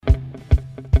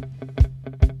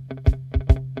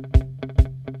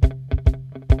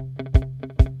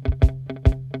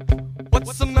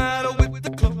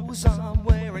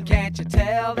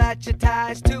stretch your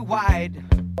ties too wide.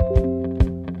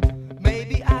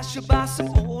 Maybe I should buy some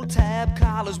old tab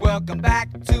collars. Welcome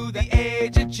back to the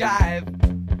age of jive.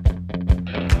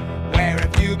 Where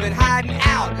have you been hiding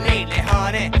out lately,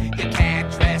 honey? You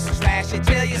can't dress trashy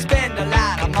till you spend a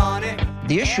lot of money.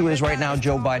 The issue is right now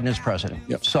Joe Biden is president.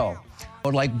 Yep. So I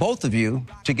would like both of you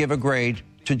to give a grade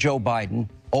to Joe Biden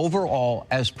overall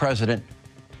as president.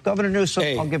 Governor Newsom,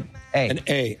 A. I'll give A. An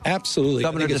A, absolutely.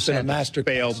 Governor I think it's been a DeSantis. master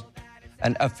failed.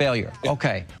 And a failure. Yep.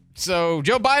 Okay. So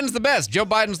Joe Biden's the best. Joe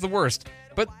Biden's the worst.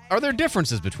 But are there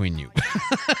differences between you?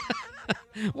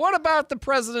 What about the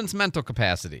president's mental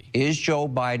capacity? Is Joe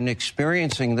Biden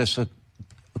experiencing this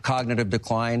cognitive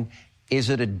decline? Is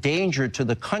it a danger to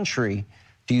the country?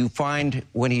 Do you find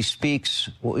when he speaks,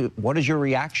 what is your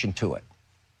reaction to it?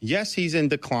 Yes, he's in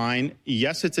decline.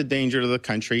 Yes, it's a danger to the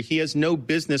country. He has no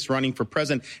business running for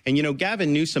president. And, you know,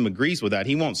 Gavin Newsom agrees with that.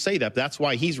 He won't say that. But that's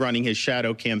why he's running his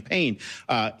shadow campaign.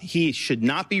 He should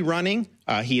not be running.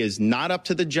 He is not up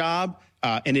to the job.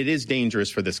 And it is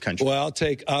dangerous for this country. Well,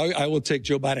 I will take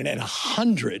Joe Biden at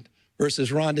 100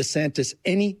 versus Ron DeSantis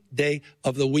any day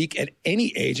of the week at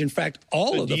any age. In fact,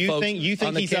 all of the folks you think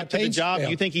on the he's up to the campaign job?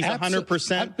 trail. You think he's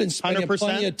 100%? I've been spending 100%?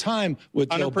 plenty of time with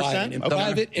Joe 100%? Biden in Okay.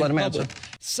 private and Let him public. answer.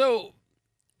 So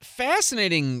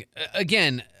fascinating.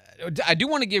 Again, I do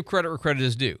want to give credit where credit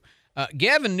is due.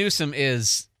 Gavin Newsom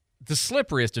is the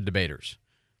slipperiest of debaters.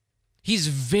 He's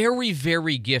very,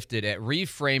 very gifted at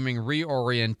reframing,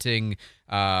 reorienting,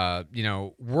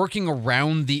 working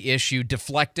around the issue,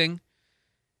 deflecting.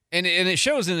 And it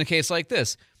shows in a case like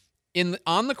this.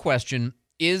 On the question,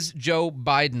 is Joe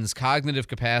Biden's cognitive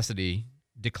capacity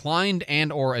declined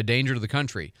and or a danger to the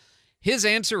country? His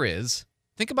answer is,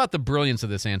 think about the brilliance of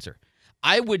this answer.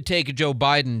 I would take Joe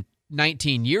Biden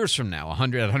 19 years from now,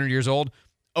 100 years old,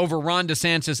 over Ron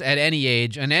DeSantis at any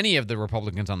age and any of the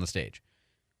Republicans on the stage.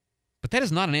 But that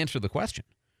is not an answer to the question,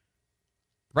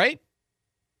 right?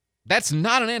 That's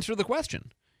not an answer to the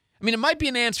question. I mean, it might be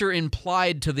an answer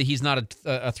implied to he's not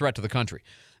a threat to the country.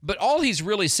 But all he's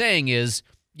really saying is,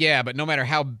 yeah, but no matter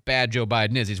how bad Joe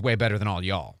Biden is, he's way better than all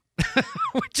y'all.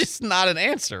 Which is not an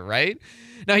answer, right?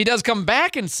 Now, he does come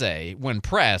back and say, when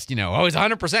pressed, he's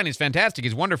 100%, he's fantastic,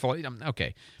 he's wonderful.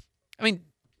 Okay. I mean,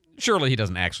 surely he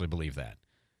doesn't actually believe that.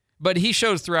 But he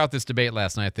shows throughout this debate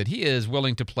last night that he is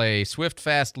willing to play swift,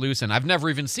 fast, loose, and I've never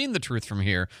even seen the truth from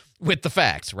here with the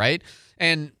facts, right?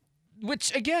 And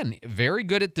which, again, very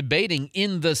good at debating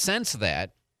in the sense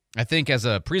that I think as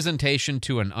a presentation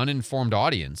to an uninformed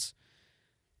audience,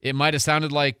 it might have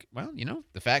sounded like, well,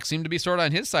 the facts seem to be sort of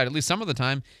on his side, at least some of the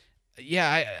time.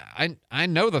 Yeah, I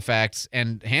know the facts,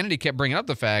 and Hannity kept bringing up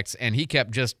the facts, and he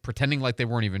kept just pretending like they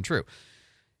weren't even true.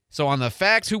 So on the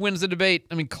facts, who wins the debate?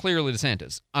 I mean, clearly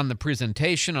DeSantis. On the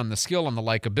presentation, on the skill, on the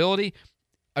likability,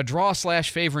 a draw /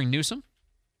 favoring Newsom.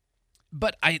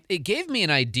 But it gave me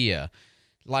an idea.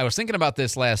 I was thinking about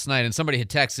this last night, and somebody had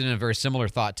texted in a very similar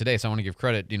thought today, so I want to give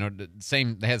credit. They had the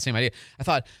same idea. I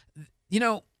thought,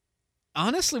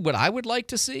 honestly, what I would like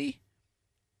to see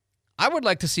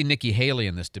Nikki Haley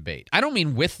in this debate. I don't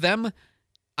mean with them.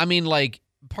 I mean like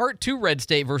part 2 red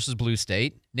state versus blue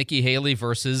state, Nikki Haley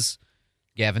versus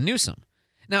Gavin Newsom.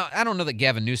 Now, I don't know that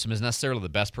Gavin Newsom is necessarily the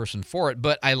best person for it,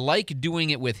 but I like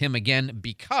doing it with him again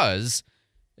because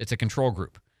it's a control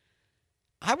group.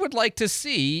 I would like to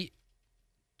see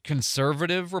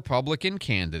conservative Republican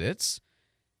candidates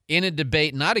in a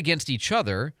debate, not against each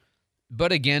other,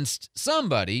 but against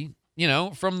somebody,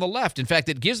 from the left. In fact,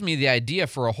 it gives me the idea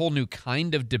for a whole new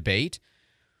kind of debate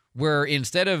where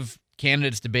instead of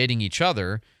candidates debating each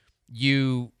other,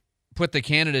 you put the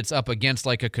candidates up against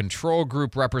like a control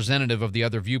group representative of the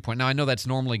other viewpoint. Now, I know that's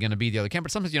normally going to be the other candidate,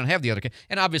 but sometimes you don't have the other candidate.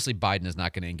 And obviously, Biden is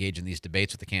not going to engage in these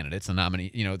debates with the candidates, the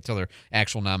nominee, until they're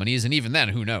actual nominees. And even then,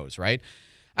 who knows, right?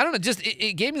 I don't know. Just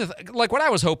it gave me what I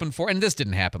was hoping for, and this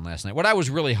didn't happen last night. What I was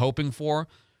really hoping for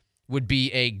would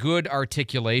be a good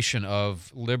articulation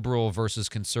of liberal versus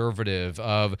conservative,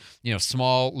 of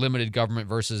small limited government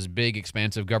versus big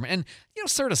expansive government, and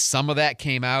sort of some of that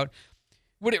came out.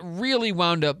 What it really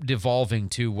wound up devolving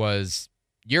to was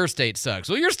your state sucks.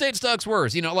 Well, your state sucks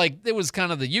worse. It was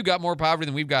kind of you got more poverty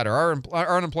than we've got, or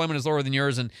our unemployment is lower than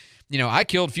yours, and I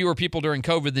killed fewer people during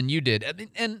COVID than you did.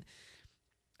 And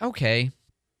okay.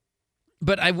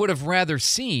 But I would have rather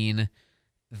seen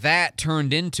that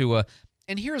turned into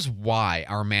and here's why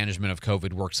our management of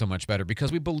COVID works so much better,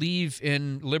 because we believe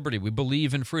in liberty. We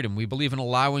believe in freedom. We believe in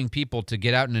allowing people to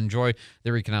get out and enjoy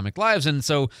their economic lives. And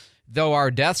so though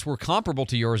our deaths were comparable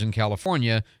to yours in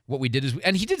California, what we did is,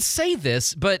 and he did say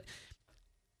this, but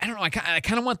I don't know, I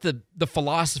kind of want the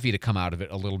philosophy to come out of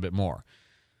it a little bit more.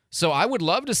 So I would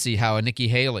love to see how a Nikki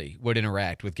Haley would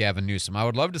interact with Gavin Newsom. I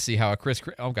would love to see how a Chris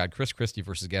Christie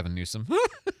versus Gavin Newsom.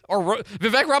 Or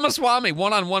Vivek Ramaswamy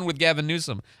one-on-one with Gavin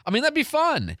Newsom. I mean, that'd be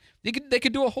fun. They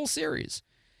could do a whole series.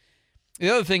 The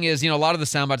other thing is, a lot of the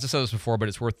sound bites, I said this before, but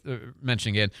it's worth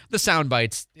mentioning again. The sound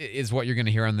bites is what you're going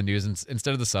to hear on the news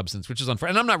instead of the substance, which is unfair.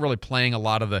 And I'm not really playing a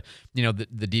lot of the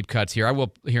deep cuts here. I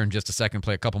will here in just a second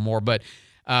play a couple more, but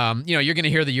you're going to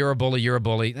hear the you're a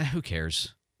bully. Who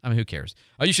cares? I mean, who cares?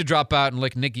 Oh, you should drop out and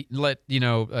let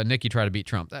Nikki try to beat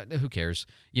Trump. Who cares?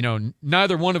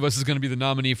 Neither one of us is going to be the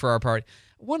nominee for our party.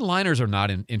 One-liners are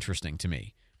not interesting to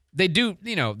me. They do,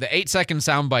 the 8-second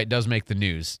soundbite does make the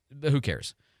news. Who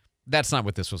cares? That's not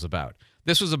what this was about.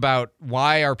 This was about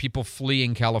why are people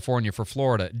fleeing California for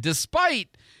Florida,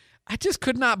 despite, I just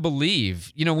could not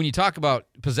believe, when you talk about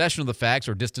possession of the facts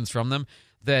or distance from them,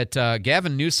 that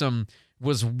Gavin Newsom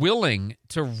was willing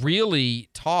to really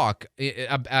talk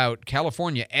about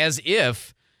California as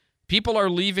if people are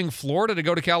leaving Florida to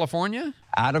go to California?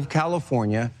 Out of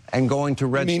California and going to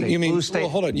red state, blue state. Well,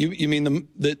 hold on. You mean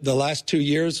the last 2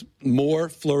 years, more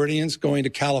Floridians going to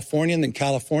California than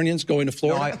Californians going to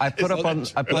Florida? No, I put up on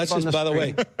the by the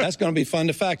way, that's going to be fun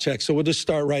to fact check. So we'll just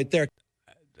start right there.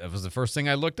 That was the first thing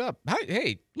I looked up.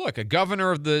 Hey, look, a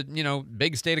governor of the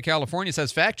big state of California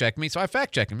says fact check me, so I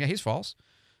fact check him. Yeah, he's false.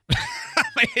 I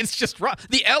mean, it's just wrong.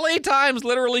 The LA Times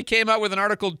literally came out with an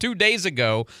article 2 days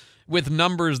ago with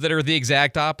numbers that are the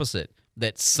exact opposite.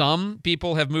 That some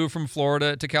people have moved from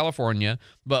Florida to California,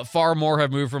 but far more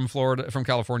have moved from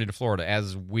California to Florida,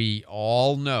 as we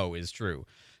all know is true.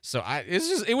 So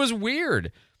it was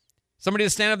weird. Somebody to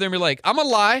stand up there and be like, I'm gonna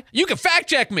lie. You can fact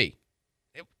check me.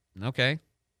 Okay,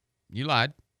 you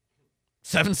lied.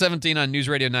 7:17 on News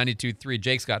Radio 92.3.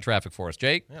 Jake's got traffic for us.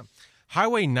 Jake? Yeah.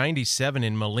 Highway 97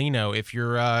 in Molino. If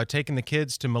you're taking the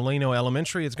kids to Molino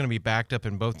Elementary, it's going to be backed up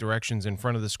in both directions in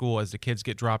front of the school as the kids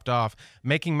get dropped off.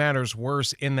 Making matters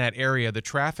worse in that area, the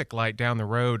traffic light down the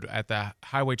road at the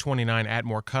Highway 29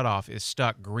 Atmore cutoff is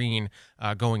stuck green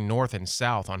going north and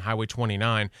south on Highway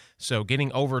 29. So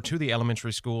getting over to the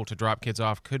elementary school to drop kids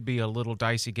off could be a little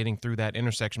dicey getting through that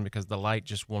intersection because the light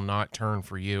just will not turn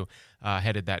for you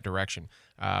headed that direction.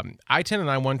 I-10 and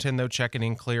I-110, though, checking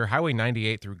in clear. Highway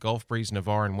 98 through Gulf Breeze,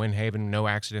 Navarre, and Windhaven, no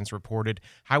accidents reported.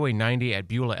 Highway 90 at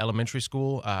Beulah Elementary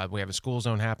School, we have a school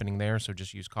zone happening there, so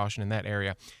just use caution in that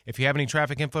area. If you have any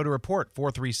traffic info to report,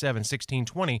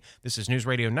 437-1620. This is News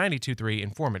Radio 92.3,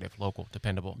 informative, local,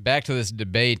 dependable. Back to this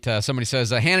debate. Somebody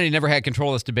says, Hannity never had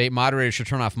control of this debate. Moderators should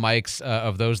turn off mics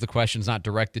of those the question's not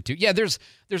directed to. Yeah, there's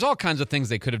all kinds of things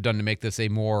they could have done to make this a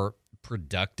more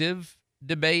productive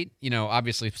debate.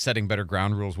 Obviously setting better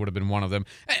ground rules would have been one of them.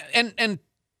 And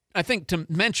I think to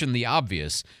mention the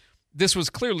obvious, this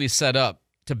was clearly set up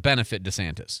to benefit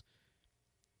Desantis.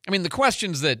 I mean, the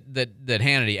questions that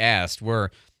Hannity asked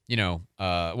were,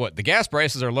 the gas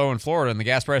prices are low in Florida and the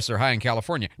gas prices are high in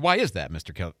California. Why is that,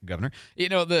 Mr. Governor?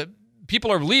 The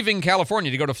people are leaving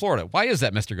California to go to Florida. Why is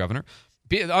that, Mr. Governor?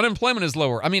 Unemployment is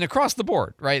lower. I mean, across the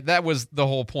board, right? That was the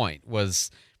whole point,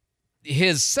 was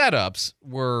his setups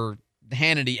were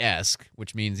Hannity-esque,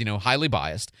 which means, highly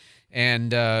biased.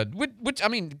 And, which I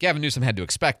mean, Gavin Newsom had to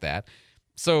expect that.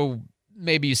 So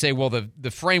maybe you say, well,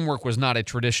 the framework was not a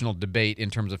traditional debate in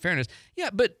terms of fairness. Yeah,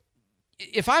 but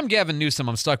if I'm Gavin Newsom,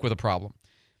 I'm stuck with a problem.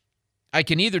 I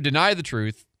can either deny the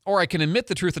truth or I can admit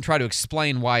the truth and try to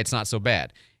explain why it's not so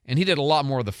bad. And he did a lot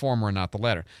more of the former and not the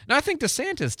latter. Now, I think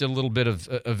DeSantis did a little bit of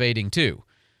evading, too.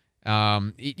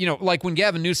 Like when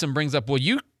Gavin Newsom brings up, well,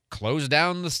 you closed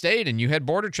down the state and you had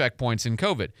border checkpoints in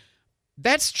COVID.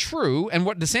 That's true. And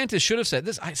what DeSantis should have said,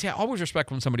 I always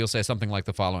respect when somebody will say something like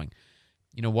the following.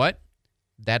 You know what?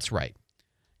 That's right.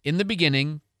 In the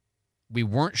beginning, we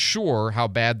weren't sure how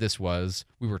bad this was.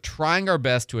 We were trying our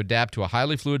best to adapt to a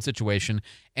highly fluid situation,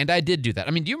 and I did do that.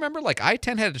 I mean, do you remember,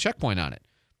 I-10 had a checkpoint on it.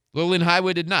 Lillian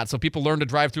Highway did not, so people learned to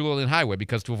drive through Lillian Highway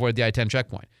to avoid the I-10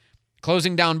 checkpoint.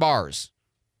 Closing down bars.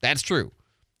 That's true.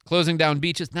 Closing down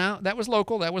beaches. Now, that was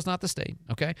local. That was not the state,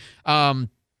 okay?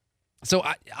 So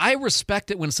I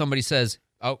respect it when somebody says,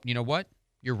 oh, you know what?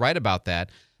 You're right about that,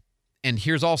 and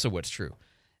here's also what's true.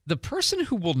 The person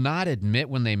who will not admit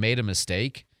when they made a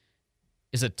mistake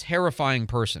is a terrifying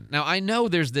person. Now, I know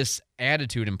there's this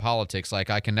attitude in politics like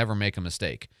I can never make a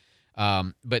mistake.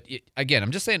 But again,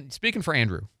 I'm just saying, speaking for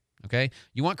Andrew, okay?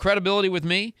 You want credibility with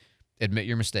me? Admit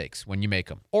your mistakes when you make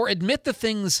them. Or admit the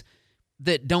things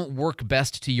that don't work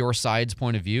best to your side's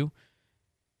point of view.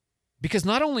 Because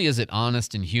not only is it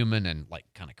honest and human and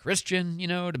kind of Christian,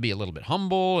 to be a little bit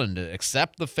humble and to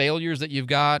accept the failures that you've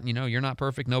got. You're not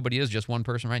perfect. Nobody is, just one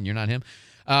person, right? And you're not him.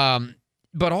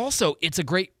 But also, it's a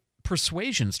great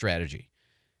persuasion strategy.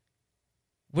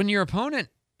 when your opponent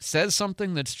says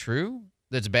something that's true,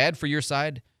 that's bad for your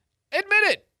side,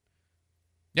 admit it.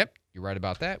 Yep, you're right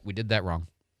about that. We did that wrong.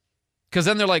 Because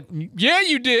then they're like, yeah,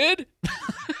 you did.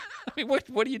 I mean,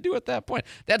 what do you do at that point?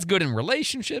 That's good in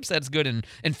relationships. That's good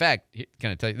in fact,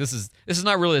 can I tell you, this is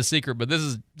not really a secret, but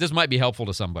this might be helpful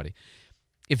to somebody.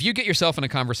 If you get yourself in a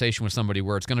conversation with somebody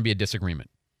where it's going to be a disagreement,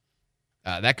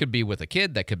 that could be with a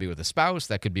kid, that could be with a spouse,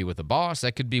 that could be with a boss,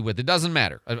 that could be with, it doesn't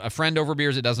matter. A friend over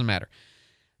beers, it doesn't matter.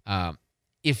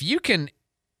 If you can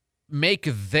make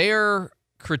their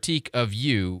critique of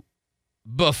you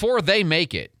before they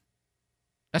make it,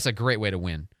 that's a great way to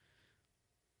win.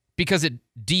 Because it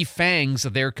defangs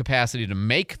their capacity to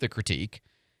make the critique.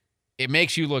 It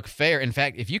makes you look fair. In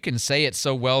fact, if you can say it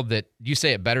so well that you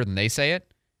say it better than they say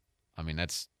it, I mean,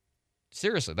 that's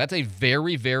a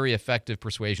very, very effective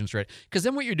persuasion strategy. Because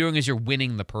then what you're doing is you're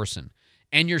winning the person.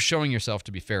 And you're showing yourself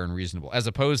to be fair and reasonable, as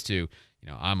opposed to,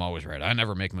 I'm always right. I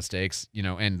never make mistakes,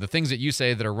 and the things that you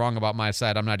say that are wrong about my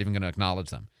side, I'm not even going to acknowledge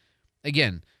them.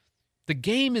 Again, the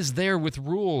game is there with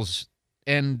rules,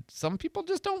 and some people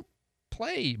just don't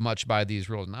play much by these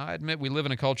rules. Now, I admit we live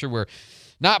in a culture where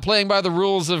not playing by the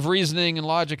rules of reasoning and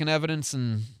logic and evidence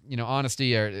and,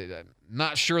 honesty are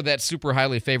not sure that's super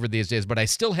highly favored these days, but I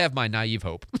still have my naive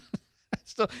hope.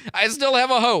 I still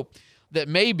have a hope that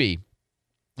maybe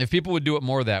if people would do it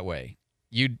more that way,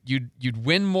 you'd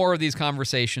win more of these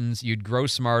conversations. You'd grow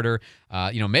smarter.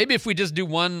 Maybe if we just do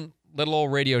one little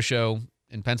old radio show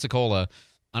in Pensacola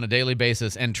on a daily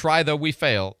basis and try, though we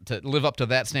fail, to live up to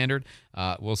that standard,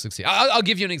 we'll succeed. I'll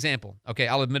give you an example. Okay,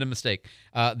 I'll admit a mistake.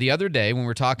 The other day when we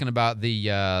were talking about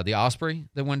the Osprey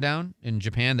that went down in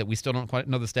Japan that we still don't quite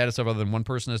know the status of, other than one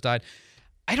person has died,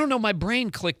 I don't know, my brain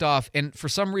clicked off, and for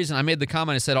some reason I made the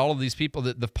comment, I said all of these people,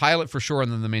 the pilot for sure,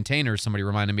 and then the maintainers, somebody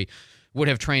reminded me, would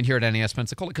have trained here at NAS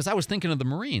Pensacola, because I was thinking of the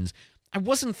Marines. I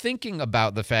wasn't thinking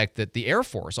about the fact that the Air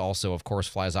Force also, of course,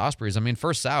 flies Ospreys. I mean,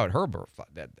 first Sal at Herbert,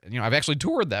 I've actually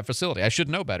toured that facility. I should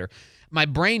know better. My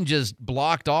brain just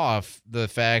blocked off the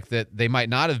fact that they might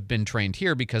not have been trained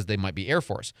here because they might be Air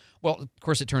Force. Well, of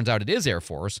course, it turns out it is Air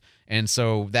Force, and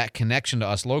so that connection to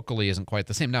us locally isn't quite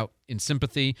the same. Now, in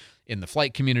sympathy, in the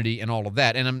flight community, and all of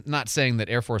that, and I'm not saying that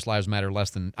Air Force lives matter less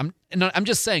than, I'm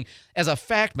just saying, as a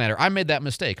fact matter, I made that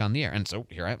mistake on the air, and so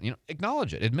here I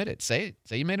acknowledge it, admit it, say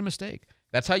you made a mistake.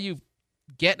 That's how you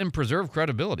get and preserve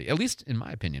credibility, at least in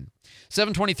my opinion.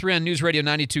 723 on News Radio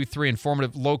 92.3,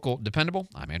 informative, local, dependable.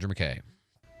 I'm Andrew McKay.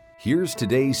 Here's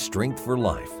today's Strength for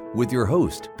Life with your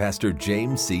host, Pastor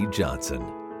James C. Johnson.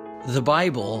 The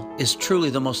Bible is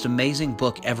truly the most amazing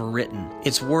book ever written.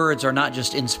 Its words are not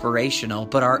just inspirational,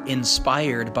 but are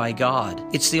inspired by God.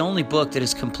 It's the only book that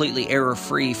is completely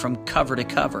error-free from cover to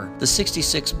cover. The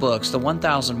 66 books, the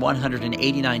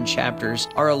 1,189 chapters,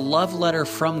 are a love letter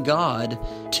from God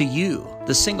to you.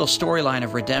 The single storyline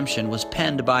of redemption was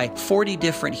penned by 40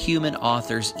 different human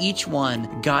authors, each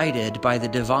one guided by the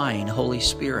divine Holy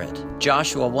Spirit.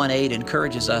 Joshua 1:8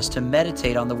 encourages us to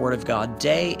meditate on the Word of God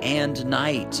day and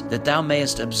night, that thou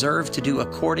mayest observe to do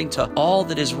according to all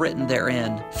that is written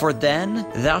therein. For then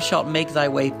thou shalt make thy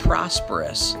way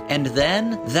prosperous, and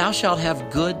then thou shalt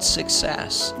have good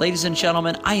success. Ladies and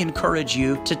gentlemen, I encourage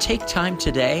you to take time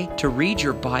today to read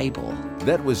your Bible.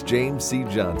 That was James C.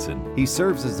 Johnson. He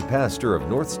serves as the pastor of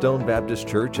North Stone Baptist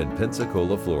Church in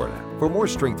Pensacola, Florida. For more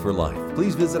Strength for Life,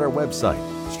 please visit our website,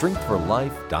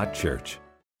 strengthforlife.church.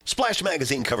 Splash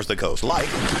Magazine covers the coast like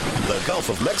the Gulf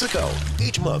of Mexico.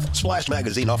 Each month, Splash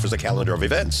Magazine offers a calendar of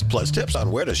events, plus tips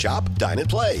on where to shop, dine, and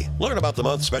play. Learn about the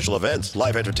month's special events,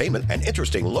 live entertainment, and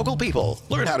interesting local people.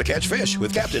 Learn how to catch fish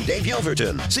with Captain Dave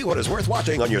Yelverton. See what is worth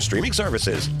watching on your streaming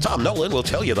services. Tom Nolan will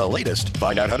tell you the latest.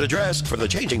 Find out how to dress for the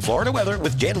changing Florida weather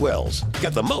with Jan Wells.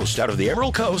 Get the most out of the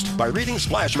Emerald Coast by reading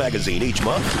Splash Magazine each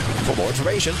month. For more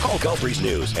information, call Gulf Breeze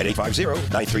News at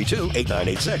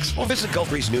 850-932-8986 or visit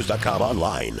gulfbreezenews.com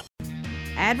online.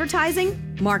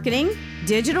 Advertising, marketing,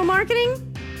 digital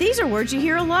marketing? These are words you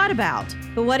hear a lot about.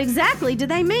 But what exactly do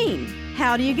they mean?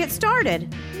 How do you get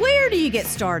started? Where do you get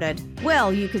started?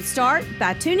 Well, you could start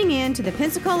by tuning in to the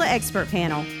Pensacola Expert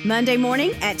Panel, Monday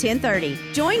morning at 10:30.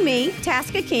 Join me,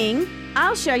 Tasca King.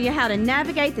 I'll show you how to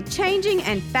navigate the changing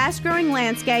and fast-growing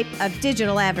landscape of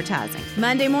digital advertising.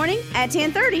 Monday morning at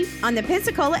 10:30 on the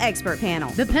Pensacola Expert Panel.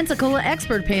 The Pensacola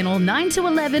Expert Panel, 9 to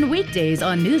 11 weekdays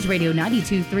on News Radio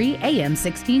 92.3 AM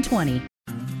 1620.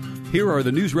 Here are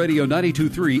the News Radio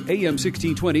 92.3 AM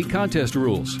 1620 contest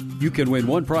rules. You can win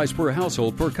one prize per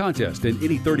household per contest in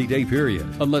any 30-day period,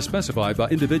 unless specified by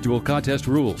individual contest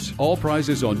rules. All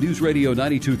prizes on News Radio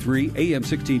 92.3 AM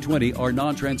 1620 are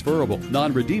non-transferable,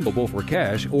 non-redeemable for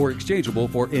cash, or exchangeable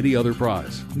for any other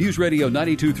prize. News Radio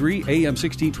 92.3 AM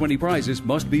 1620 prizes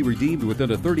must be redeemed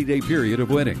within a 30-day period of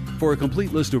winning. For a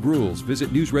complete list of rules,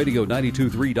 visit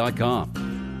newsradio923.com.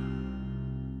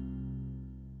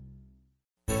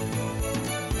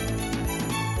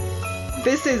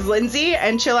 This is Lindsay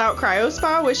and Chill Out Cryo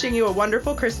Spa wishing you a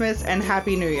wonderful Christmas and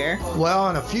Happy New Year. Well,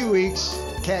 in a few weeks,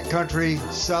 Cat Country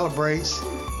celebrates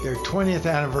their 20th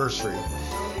anniversary.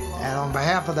 And on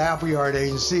behalf of the Appleyard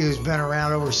Agency, who's been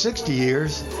around over 60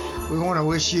 years, we want to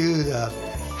wish you the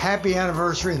happy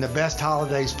anniversary and the best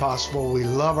holidays possible. We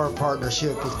love our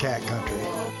partnership with Cat Country.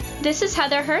 This is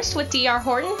Heather Hurst with DR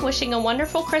Horton wishing a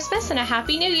wonderful Christmas and a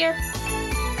Happy New Year.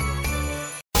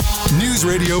 News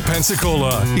Radio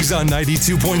Pensacola. He's on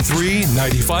 92.3,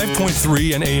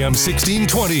 95.3, and AM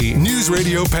 1620. News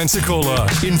Radio Pensacola.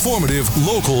 Informative,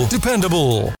 local,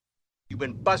 dependable. You've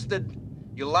been busted.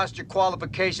 You lost your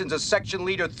qualifications as section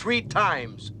leader 3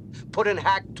 times. Put in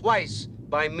hack twice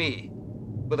by me.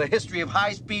 With a history of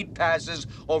high-speed passes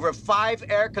over 5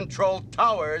 air-controlled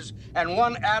towers and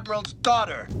 1 admiral's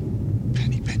daughter.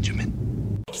 Penny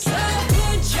Benjamin. So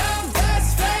put your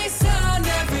best face on,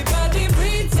 everybody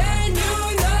pretend you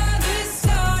know this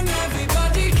song.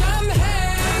 Everybody come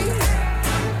hang.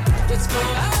 Let's go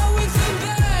out with a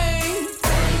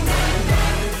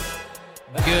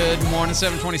bang. Good morning,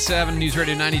 727 News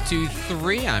Radio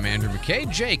 92.3. I'm Andrew McKay.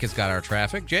 Jake has got our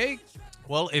traffic. Jake?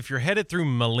 Well, if you're headed through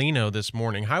Molino this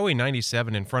morning, Highway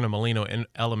 97 in front of Molino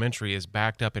Elementary is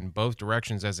backed up in both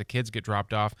directions as the kids get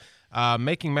dropped off.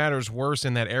 Making matters worse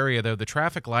in that area, though, the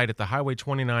traffic light at the Highway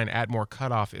 29 Atmore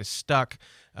cutoff is stuck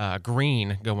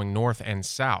green going north and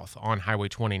south on Highway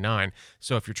 29.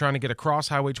 So if you're trying to get across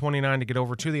Highway 29 to get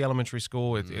over to the elementary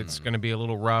school, it's going to be a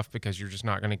little rough because you're just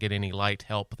not going to get any light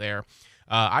help there.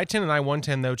 I-10 and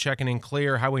I-110, though, checking in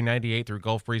clear. Highway 98 through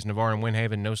Gulf Breeze, Navarre, and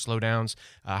Windhaven, no slowdowns.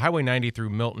 Highway 90 through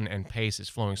Milton and Pace is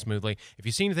flowing smoothly. If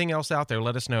you see anything else out there,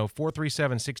 let us know.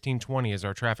 437-1620 is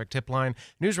our traffic tip line.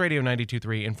 News Radio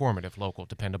 92.3, informative, local,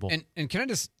 dependable. And can I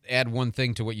just add one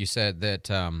thing to what you said, that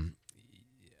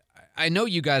I know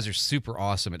you guys are super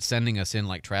awesome at sending us in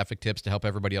like traffic tips to help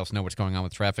everybody else know what's going on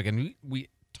with traffic, and we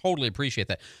totally appreciate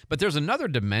that. But there's another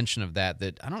dimension of that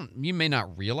you may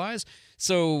not realize.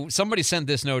 So somebody sent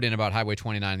this note in about Highway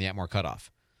 29 and the Atmore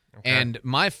cutoff. Okay. And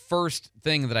my first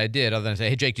thing that I did, other than say,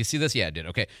 hey, Jake, do you see this? Yeah, I did.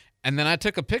 Okay. And then I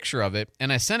took a picture of it,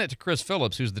 and I sent it to Chris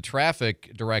Phillips, who's the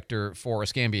traffic director for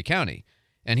Escambia County.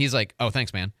 And he's like, oh,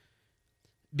 thanks, man.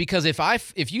 Because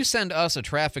if you send us a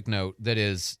traffic note that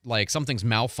is like something's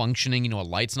malfunctioning, a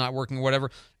light's not working or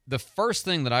whatever, the first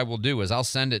thing that I will do is I'll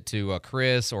send it to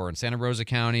Chris or in Santa Rosa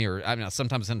County, or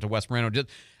sometimes send it to West Moreno.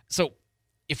 So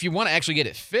if you want to actually get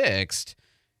it fixed,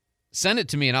 send it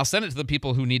to me, and I'll send it to the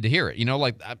people who need to hear it.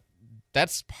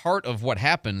 That's part of what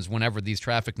happens whenever these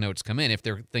traffic notes come in, if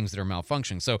they're things that are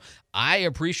malfunctioning. So I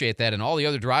appreciate that, and all the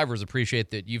other drivers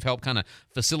appreciate that you've helped kind of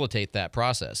facilitate that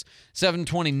process.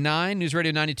 729 News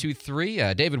Radio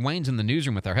 92.3. David Wayne's in the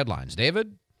newsroom with our headlines.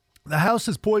 David? The House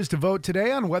is poised to vote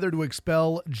today on whether to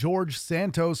expel George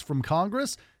Santos from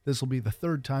Congress. This will be the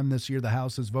third time this year the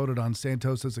House has voted on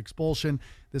Santos's expulsion.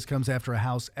 This comes after a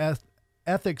House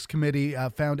Ethics Committee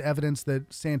found evidence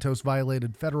that Santos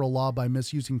violated federal law by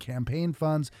misusing campaign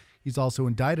funds. He's also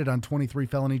indicted on 23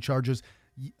 felony charges.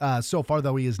 So far,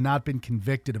 though, he has not been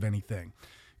convicted of anything.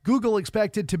 Google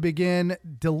expected to begin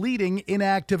deleting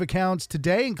inactive accounts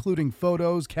today, including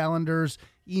photos, calendars,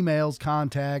 emails,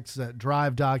 contacts,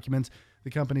 Drive documents.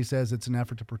 The company says it's an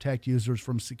effort to protect users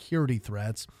from security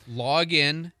threats. Log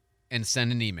in and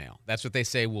send an email. That's what they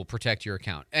say will protect your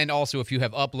account. And also, if you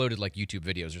have uploaded like YouTube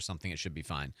videos or something, it should be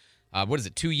fine. What is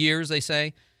it, 2 years, they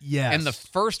say? Yes. And the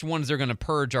first ones they're going to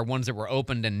purge are ones that were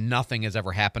opened and nothing has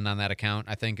ever happened on that account,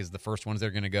 I think, is the first ones they're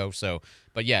going to go. So,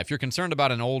 but yeah, if you're concerned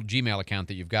about an old Gmail account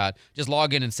that you've got, just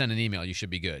log in and send an email. You should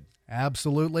be good.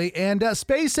 Absolutely. And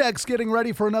SpaceX getting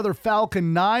ready for another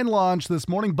Falcon 9 launch this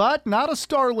morning, but not a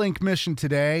Starlink mission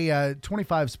today.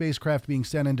 25 spacecraft being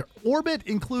sent into orbit,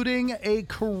 including a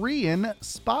Korean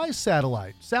spy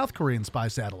satellite, South Korean spy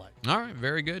satellite. All right,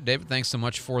 very good. David, thanks so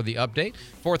much for the update.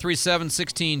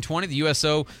 437-1620, the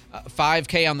USO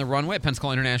 5K on the runway at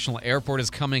Pensacola International Airport is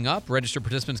coming up. Registered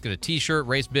participants get a T-shirt,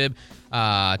 race bib,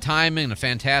 time, and a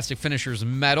fantastic finisher's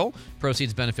medal.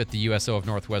 Proceeds benefit the USO of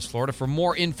Northwest Florida. For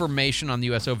more information on the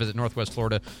USO, visit Northwest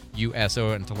Florida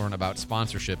USO and to learn about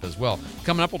sponsorship as well.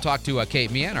 Coming up, we'll talk to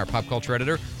Cate, Meighan, our pop culture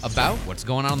editor, about what's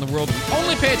going on in the world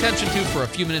only pay attention to for a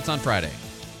few minutes on Friday.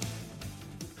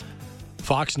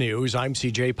 Fox News, I'm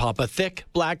CJ Papa. Thick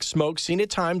black smoke seen at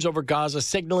times over Gaza,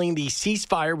 signaling the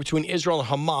ceasefire between Israel and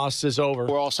Hamas is over.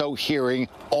 We're also hearing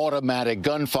automatic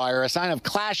gunfire, a sign of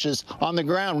clashes on the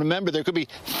ground. Remember, there could be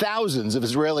thousands of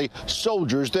Israeli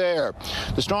soldiers there.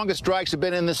 The strongest strikes have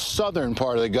been in the southern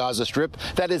part of the Gaza Strip.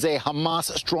 That is a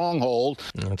Hamas stronghold.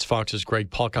 That's Fox's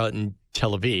Greg Palka in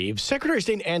Tel Aviv. Secretary of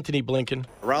State Antony Blinken.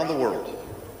 Around the world,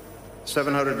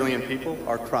 700 million people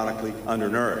are chronically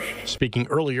undernourished. Speaking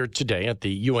earlier today at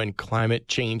the UN climate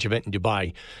change event in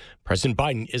Dubai, President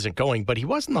Biden isn't going, but he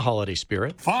was in the holiday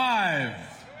spirit. 5,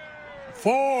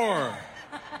 4,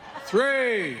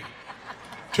 3,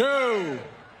 2,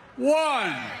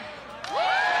 1.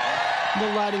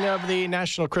 The lighting of the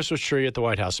national Christmas tree at the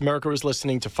White House. America was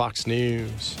listening to Fox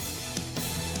News.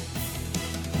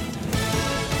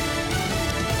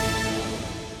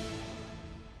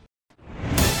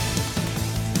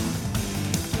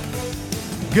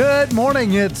 Good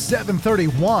morning. It's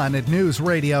 7:31 at News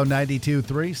Radio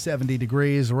 92.3, 70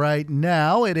 degrees right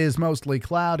now. It is mostly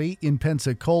cloudy in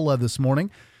Pensacola this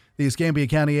morning. The Escambia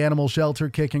County Animal Shelter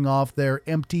kicking off their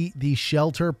Empty the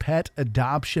Shelter pet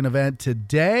adoption event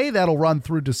today. That'll run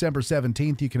through December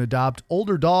 17th. You can adopt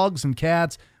older dogs and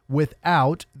cats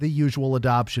without the usual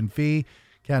adoption fee.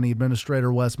 County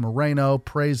Administrator Wes Moreno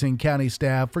praising county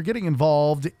staff for getting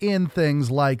involved in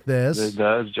things like this. It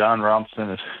does. John Robinson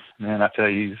is, man, I tell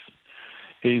you,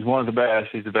 he's one of the best.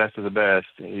 He's the best of the best.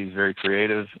 He's very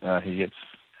creative. He gets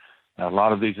a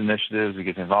lot of these initiatives. He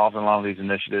gets involved in a lot of these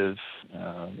initiatives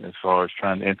as far as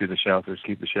trying to empty the shelters,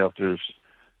 keep the shelter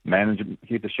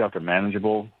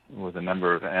manageable with the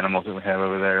number of animals that we have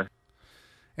over there.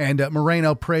 And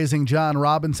Moreno praising John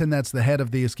Robinson, that's the head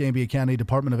of the Escambia County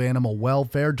Department of Animal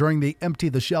Welfare. During the Empty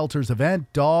the Shelters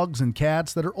event, dogs and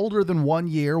cats that are older than 1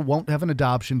 year won't have an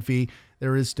adoption fee.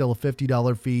 There is still a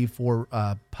 $50 fee for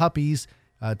puppies,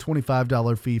 a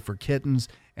 $25 fee for kittens,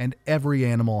 and every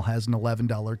animal has an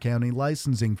 $11 county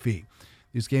licensing fee.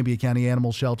 The Escambia County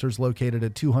Animal Shelter is located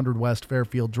at 200 West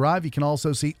Fairfield Drive. You can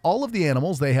also see all of the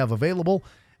animals they have available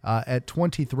at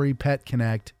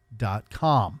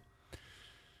 23petconnect.com.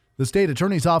 The state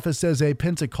attorney's office says a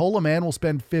Pensacola man will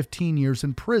spend 15 years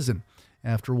in prison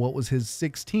after what was his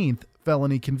 16th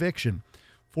felony conviction.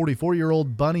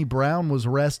 44-year-old Bunny Brown was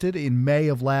arrested in May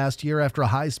of last year after a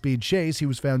high-speed chase. He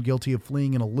was found guilty of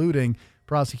fleeing and eluding.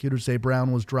 Prosecutors say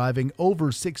Brown was driving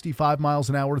over 65 miles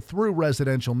an hour through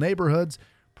residential neighborhoods.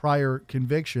 Prior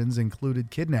convictions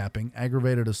included kidnapping,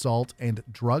 aggravated assault, and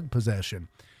drug possession.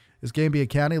 Escambia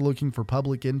County looking for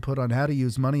public input on how to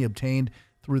use money obtained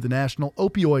through the National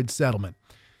Opioid Settlement.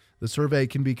 The survey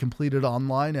can be completed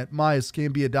online at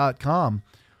myescambia.com.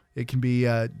 It can be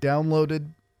downloaded,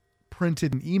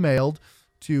 printed, and emailed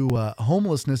to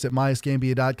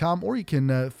homelessness@myescambia.com, or you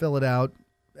can fill it out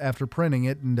after printing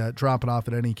it and drop it off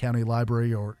at any county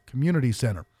library or community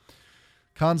center.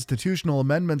 Constitutional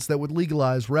amendments that would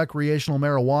legalize recreational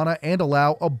marijuana and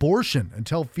allow abortion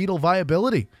until fetal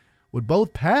viability would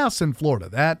both pass in Florida.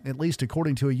 That, at least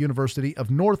according to a University of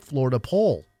North Florida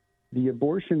poll. The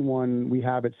abortion one, we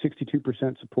have at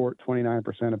 62% support,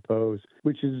 29% oppose,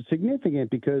 which is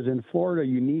significant because in Florida,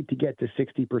 you need to get to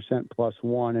 60% plus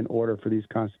one in order for these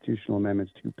constitutional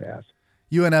amendments to pass.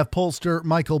 UNF pollster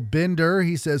Michael Binder,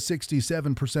 he says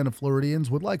 67% of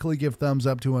Floridians would likely give thumbs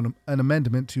up to an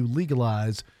amendment to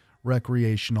legalize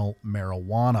recreational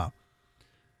marijuana.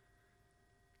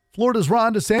 Florida's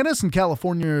Ron DeSantis and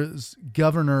California's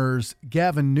Governors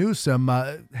Gavin Newsom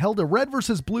held a red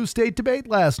versus blue state debate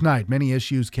last night. Many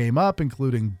issues came up,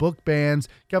 including book bans.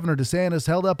 Governor DeSantis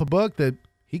held up a book that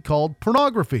he called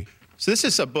pornography. So this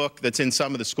is a book that's in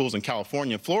some of the schools in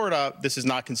California. Florida, this is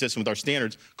not consistent with our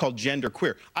standards, called Gender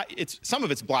Queer. Some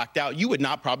of it's blacked out. You would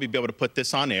not probably be able to put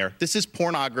this on air. This is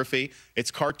pornography.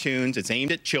 It's cartoons. It's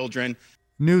aimed at children.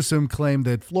 Newsom claimed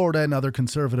that Florida and other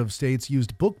conservative states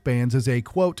used book bans as a,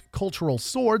 quote, cultural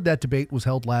sword. That debate was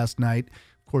held last night.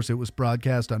 Of course, it was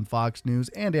broadcast on Fox News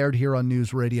and aired here on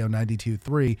News Radio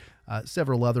 92.3.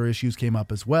 Several other issues came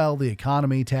up as well. The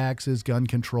economy, taxes, gun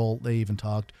control. They even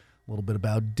talked a little bit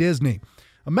about Disney.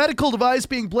 A medical device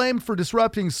being blamed for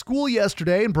disrupting school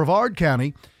yesterday in Brevard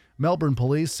County. Melbourne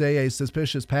police say a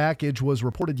suspicious package was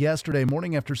reported yesterday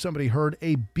morning after somebody heard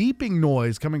a beeping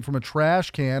noise coming from a trash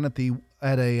can at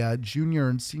a junior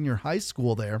and senior high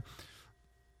school there.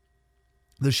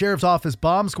 The sheriff's office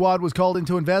bomb squad was called in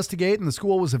to investigate, and the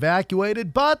school was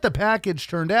evacuated, but the package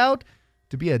turned out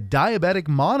to be a diabetic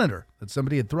monitor that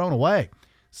somebody had thrown away.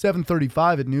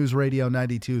 7:35 at News Radio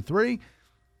 92.3.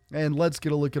 And let's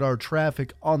get a look at our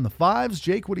traffic on the fives.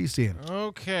 Jake, what are you seeing?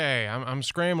 Okay, I'm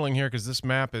scrambling here because this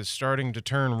map is starting to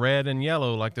turn red and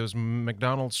yellow like those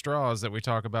McDonald's straws that we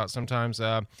talk about sometimes.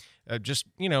 Just,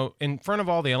 in front of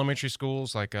all the elementary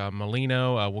schools like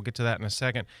Molino, we'll get to that in a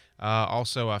second.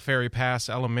 Also, Ferry Pass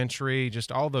Elementary, just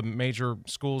all the major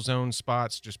school zone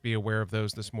spots. Just be aware of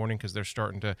those this morning because they're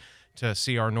starting to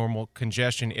see our normal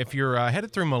congestion. If you're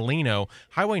headed through Molino,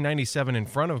 Highway 97 in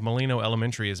front of Molino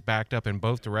Elementary is backed up in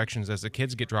both directions as the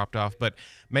kids get dropped off. But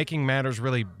making matters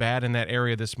really bad in that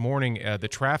area this morning, the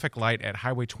traffic light at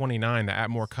Highway 29, the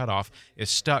Atmore cutoff, is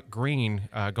stuck green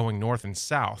going north and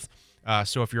south.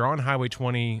 So if you're on Highway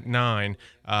 29,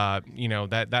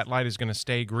 that light is going to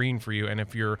stay green for you. And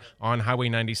if you're on Highway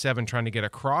 97 trying to get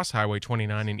across Highway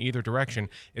 29 in either direction,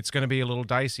 it's going to be a little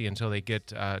dicey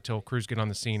until crews get on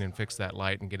the scene and fix that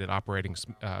light and get it operating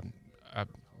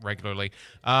regularly.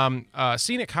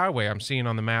 Scenic Highway I'm seeing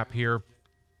on the map here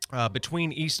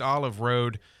between East Olive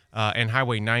Road and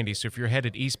Highway 90. So if you're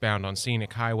headed eastbound on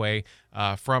Scenic Highway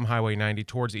from Highway 90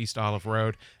 towards East Olive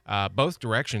Road, both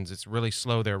directions, it's really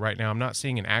slow there right now. I'm not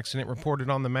seeing an accident reported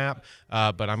on the map,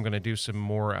 but I'm going to do some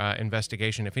more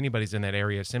investigation. If anybody's in that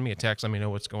area, send me a text. Let me know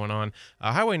what's going on.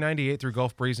 Highway 98 through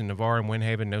Gulf Breeze and Navarre and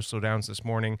Windhaven, no slowdowns this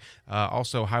morning.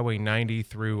 Also Highway 90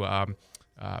 through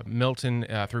Milton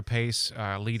through Pace,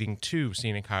 leading to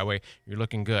Scenic Highway. You're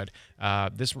looking good.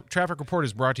 This traffic report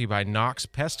is brought to you by Knox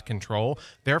Pest Control.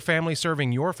 Their family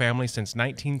serving your family since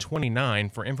 1929.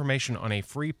 For information on a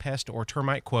free pest or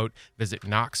termite quote, visit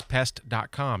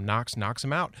knoxpest.com. Knox knocks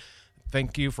them out.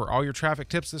 Thank you for all your traffic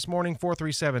tips this morning.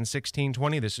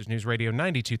 437-1620. This is News Radio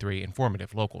 92.3,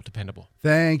 informative, local, dependable.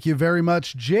 Thank you very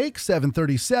much, Jake.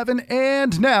 7:37.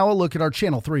 And now a look at our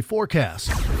Channel 3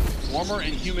 forecast. Warmer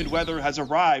and humid weather has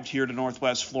arrived here to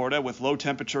Northwest Florida with low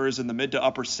temperatures in the mid to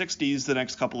upper 60s the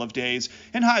next couple of days,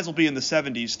 and highs will be in the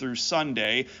 70s through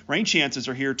Sunday. Rain chances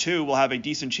are here too. We'll have a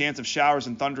decent chance of showers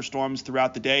and thunderstorms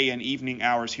throughout the day and evening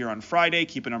hours here on Friday.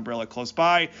 Keep an umbrella close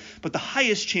by, but the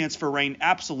highest chance for rain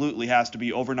absolutely has to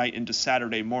be overnight into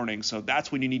Saturday morning, so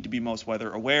that's when you need to be most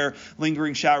weather aware.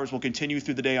 Lingering showers will continue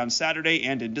through the day on Saturday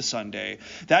and into Sunday.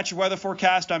 That's your weather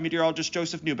forecast. I'm meteorologist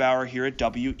Joseph Neubauer here at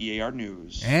WEAR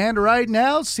News. And right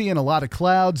now, seeing a lot of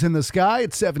clouds in the sky.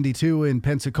 It's 72 in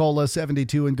Pensacola,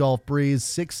 72 in Gulf Breeze,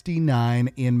 69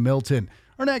 in Milton.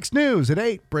 Our next news at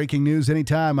 8. Breaking news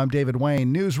anytime. I'm David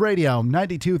Wayne, News Radio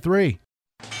 92.3.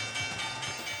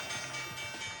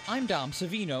 I'm Dom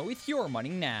Savino with Your Money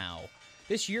Now.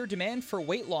 This year, demand for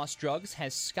weight loss drugs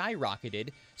has skyrocketed,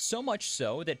 so much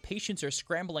so that patients are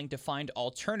scrambling to find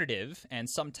alternative and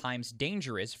sometimes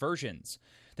dangerous versions.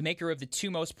 The maker of the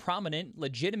two most prominent,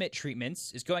 legitimate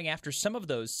treatments is going after some of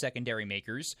those secondary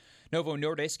makers. Novo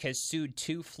Nordisk has sued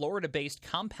two Florida-based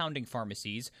compounding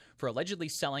pharmacies for allegedly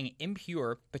selling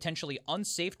impure, potentially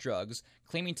unsafe drugs,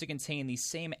 claiming to contain the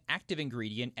same active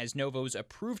ingredient as Novo's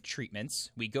approved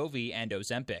treatments, Wegovy and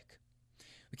Ozempic.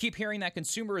 We keep hearing that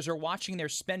consumers are watching their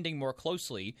spending more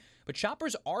closely, but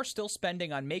shoppers are still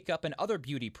spending on makeup and other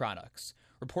beauty products.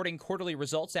 Reporting quarterly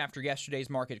results after yesterday's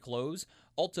market close,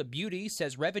 Ulta Beauty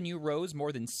says revenue rose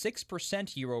more than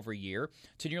 6% year over year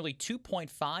to nearly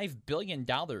 $2.5 billion.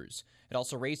 It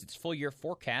also raised its full-year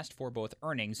forecast for both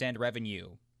earnings and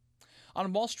revenue.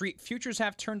 On Wall Street, futures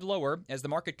have turned lower as the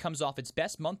market comes off its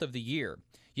best month of the year.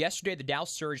 Yesterday, the Dow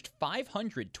surged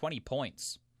 520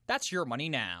 points. That's Your Money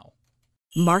Now.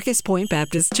 Marcus Point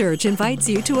Baptist Church invites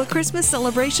you to a Christmas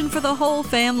celebration for the whole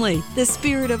family. The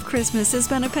spirit of Christmas has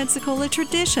been a Pensacola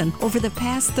tradition over the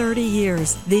past 30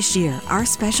 years. This year, our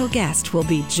special guest will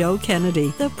be Joe Kennedy,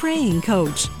 the praying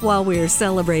coach. While we're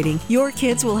celebrating, your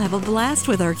kids will have a blast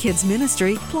with our kids'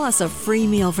 ministry, plus a free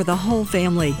meal for the whole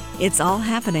family. It's all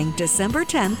happening December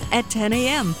 10th at 10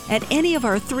 a.m. at any of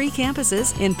our 3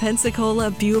 campuses in Pensacola,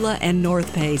 Beulah, and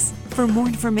North Pace. For more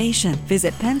information,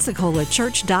 visit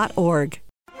pensacolachurch.org.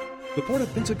 The Port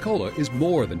of Pensacola is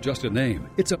more than just a name.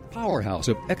 It's a powerhouse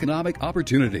of economic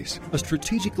opportunities, a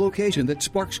strategic location that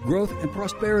sparks growth and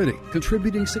prosperity,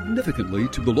 contributing significantly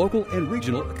to the local and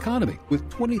regional economy, with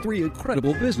 23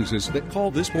 incredible businesses that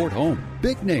call this port home.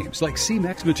 Big names like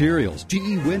C-Max Materials,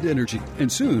 GE Wind Energy, and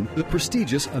soon the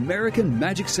prestigious American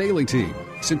Magic Sailing Team.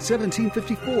 Since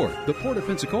 1754, the Port of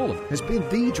Pensacola has been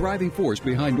the driving force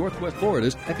behind Northwest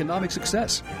Florida's economic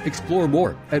success. Explore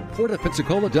more at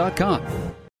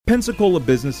portofpensacola.com. Pensacola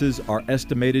businesses are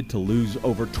estimated to lose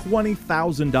over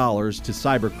 $20,000 to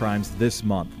cybercrimes this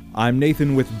month. I'm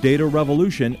Nathan with Data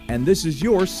Revolution, and this is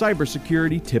your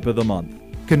cybersecurity tip of the month.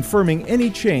 Confirming any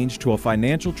change to a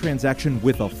financial transaction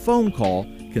with a phone call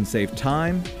can save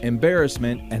time,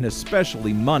 embarrassment, and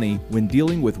especially money when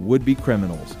dealing with would-be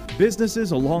criminals.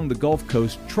 Businesses along the Gulf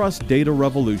Coast trust Data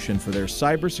Revolution for their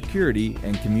cybersecurity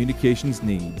and communications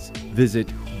needs. Visit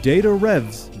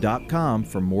datarevs.com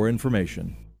for more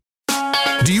information.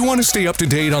 Do you want to stay up to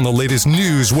date on the latest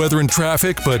news, weather, and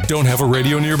traffic, but don't have a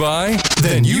radio nearby?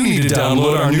 Then you need to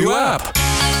download our new app.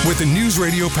 With the News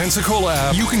Radio Pensacola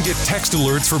app, you can get text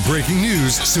alerts for breaking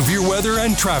news, severe weather,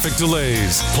 and traffic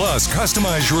delays. Plus,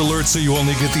 customize your alerts so you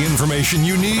only get the information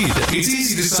you need. It's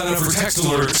easy to sign up for text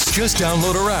alerts. Just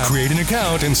download our app, create an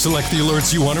account, and select the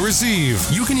alerts you want to receive.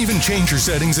 You can even change your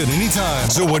settings at any time.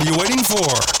 So what are you waiting for?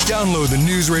 Download the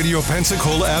News Radio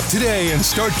Pensacola app today and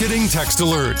start getting text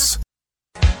alerts.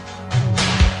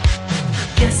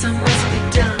 Guess I must be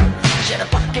done. She had a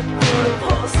pocket full of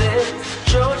horses,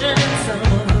 Trojan and some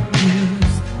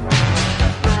abuse.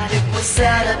 But it was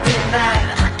Saturday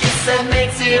night. I guess that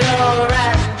makes it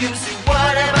alright. You see,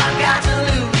 what have I got to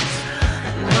lose?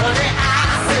 Nothing,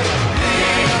 I say.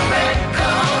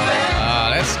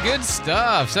 That's good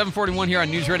stuff. 741 here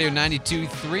on News Radio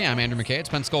 92.3. I'm Andrew McKay. It's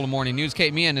Pensacola Morning News.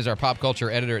 Cate Meighan is our pop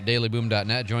culture editor at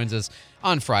dailyboom.net. Joins us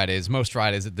on Fridays, most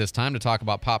Fridays at this time, to talk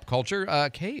about pop culture.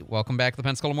 Cate, welcome back to the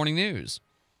Pensacola Morning News.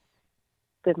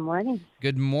 Good morning.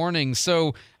 Good morning.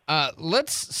 So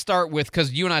let's start with,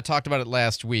 because you and I talked about it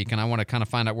last week, and I want to kind of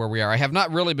find out where we are. I have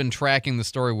not really been tracking the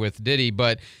story with Diddy,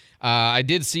 but I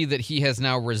did see that he has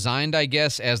now resigned, I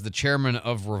guess, as the chairman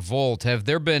of Revolt. Have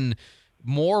there been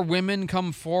more women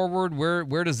come forward?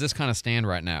 Where does this kind of stand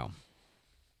right now?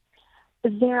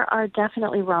 There are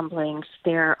definitely rumblings.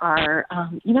 There are,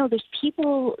 there's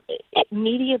people,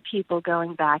 media people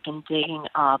going back and digging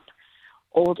up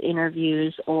old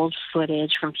interviews, old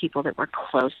footage from people that were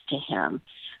close to him.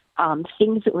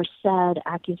 Things that were said,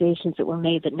 accusations that were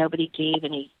made that nobody gave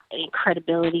any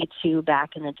credibility to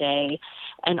back in the day,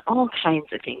 and all kinds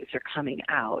of things are coming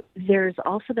out. There's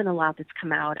also been a lot that's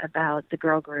come out about the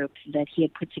girl group that he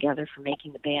had put together for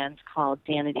making the band called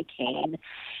Danity Kane,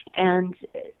 and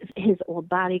his old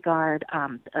bodyguard,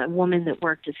 a woman that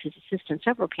worked as his assistant.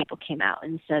 Several people came out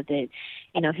and said that,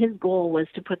 his goal was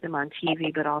to put them on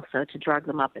TV, but also to drug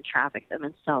them up and traffic them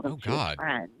and sell them to his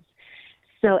friends.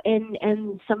 So,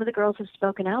 and some of the girls have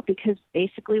spoken out because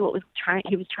basically what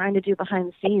he was trying to do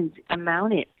behind the scenes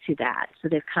amounted to that. So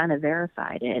they've kind of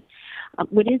verified it.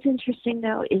 What is interesting,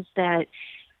 though, is that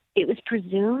it was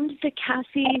presumed that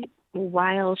Cassie,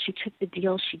 while she took the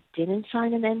deal, she didn't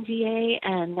sign an NDA,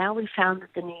 and now we found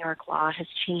that the New York law has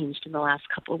changed in the last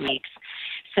couple of weeks.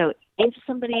 So if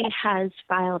somebody has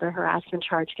filed a harassment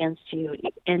charge against you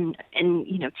and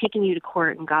taken you to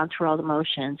court and gone through all the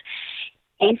motions,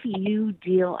 if you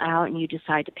deal out and you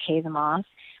decide to pay them off,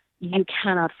 you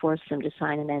cannot force them to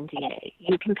sign an NDA.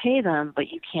 You can pay them, but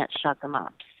you can't shut them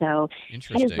up. So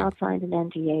she has not signed an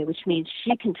NDA, which means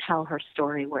she can tell her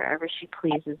story wherever she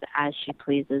pleases, as she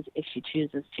pleases, if she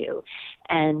chooses to.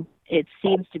 And it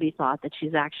seems to be thought that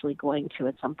she's actually going to,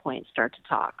 at some point, start to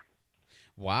talk.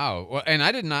 Wow. Well, and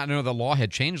I did not know the law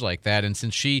had changed like that. And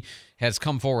since she has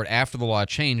come forward after the law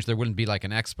changed, there wouldn't be like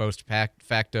an ex post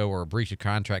facto or a breach of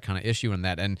contract kind of issue in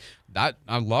that. And I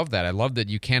love that. I love that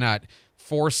you cannot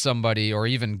force somebody or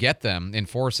even get them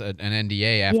enforce an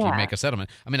NDA after you make a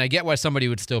settlement. I mean, I get why somebody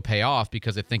would still pay off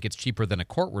because they think it's cheaper than a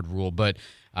court would rule, but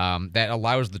that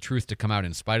allows the truth to come out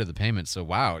in spite of the payment. So,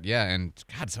 wow. Yeah. And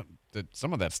God,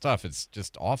 some of that stuff is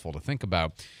just awful to think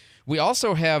about. We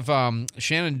also have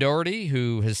Shannon Doherty,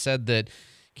 who has said that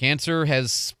cancer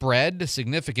has spread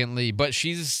significantly, but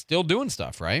she's still doing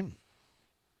stuff, right?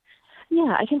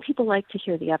 Yeah, I think people like to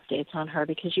hear the updates on her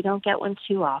because you don't get one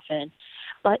too often.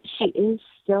 But she is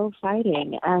still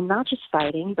fighting, and not just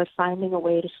fighting, but finding a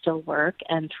way to still work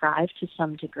and thrive to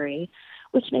some degree,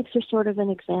 which makes her sort of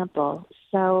an example.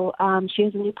 So she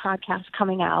has a new podcast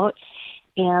coming out,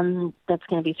 and that's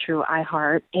going to be through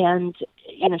iHeart. And,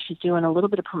 she's doing a little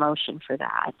bit of promotion for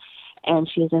that. And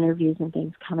she has interviews and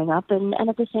things coming up. And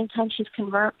at the same time, she's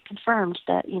confirmed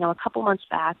that, a couple months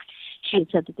back, she had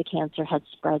said that the cancer had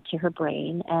spread to her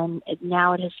brain, and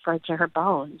now it has spread to her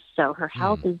bones. So her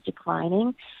health is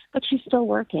declining, but she's still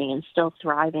working and still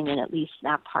thriving in at least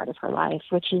that part of her life,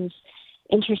 which is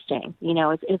interesting.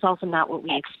 It's also not what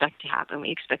we expect to happen.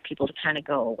 We expect people to kind of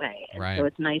go away. And so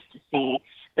it's nice to see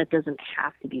that doesn't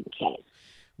have to be the case.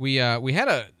 We had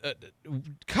a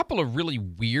couple of really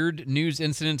weird news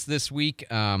incidents this week.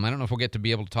 I don't know if we'll get to be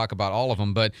able to talk about all of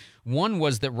them, but one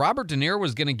was that Robert De Niro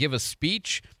was going to give a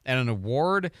speech at an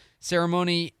award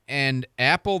ceremony, and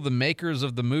Apple, the makers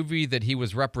of the movie that he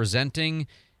was representing,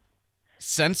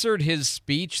 censored his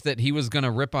speech that he was going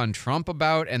to rip on Trump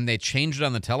about, and they changed it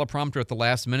on the teleprompter at the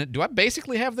last minute. Do I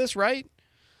basically have this right?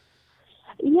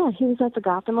 Yeah, he was at the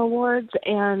Gotham Awards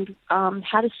and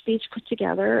had a speech put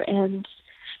together, and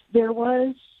there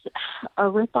was a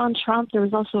rip on Trump. There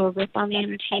was also a rip on the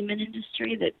entertainment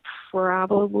industry that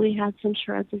probably had some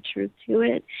shreds of truth to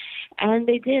it. And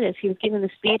they did. As he was giving the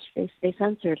speech, they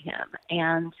censored him.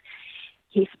 And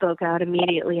he spoke out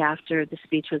immediately after the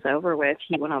speech was over with.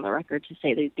 He went on the record to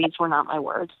say that these were not my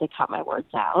words. They cut my words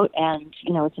out. And,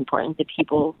 it's important that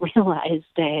people realize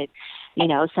that,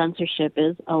 censorship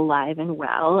is alive and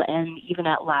well. And even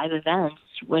at live events,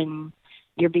 when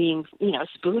you're being,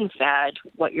 spoon-fed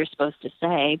what you're supposed to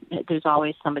say, there's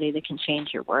always somebody that can change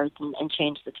your words and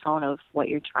change the tone of what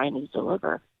you're trying to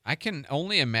deliver. I can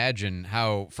only imagine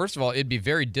how, first of all, it'd be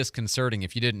very disconcerting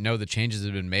if you didn't know the changes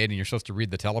had been made and you're supposed to read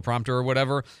the teleprompter or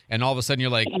whatever, and all of a sudden you're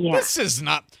like, this is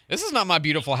not my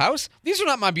beautiful house. These are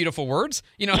not my beautiful words.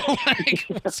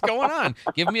 What's going on?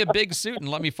 Give me a big suit and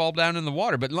let me fall down in the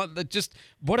water. But just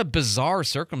what a bizarre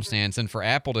circumstance, and for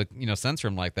Apple to, censor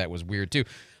him like that was weird too.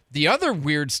 The other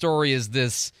weird story is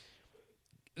this,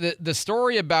 the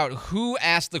story about who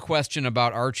asked the question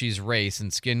about Archie's race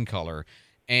and skin color.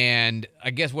 And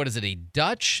I guess, a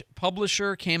Dutch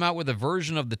publisher came out with a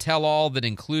version of the tell-all that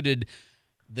included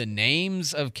the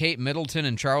names of Cate Middleton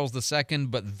and Charles II,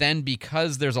 but then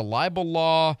because there's a libel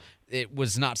law, it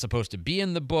was not supposed to be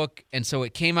in the book, and so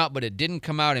it came out, but it didn't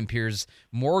come out, and Piers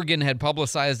Morgan had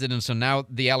publicized it, and so now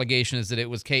the allegation is that it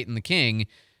was Cate and the King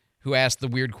who asked the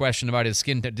weird question about his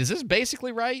skin. Is this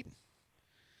basically right?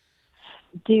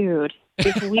 Dude,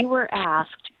 if we were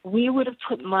asked, we would have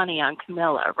put money on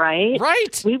Camilla, right?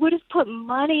 Right. We would have put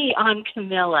money on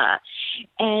Camilla.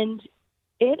 And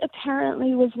it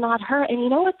apparently was not her. And you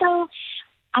know what, though?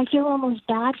 I feel almost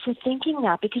bad for thinking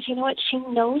that, because you know what? She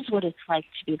knows what it's like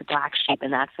to be the black sheep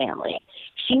in that family.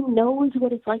 She knows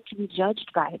what it's like to be judged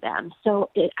by them.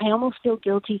 So I almost feel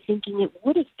guilty thinking it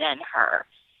would have been her,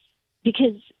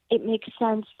 because it makes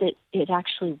sense that it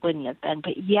actually wouldn't have been.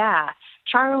 But yeah,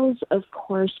 Charles, of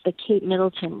course, but Cate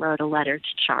Middleton wrote a letter to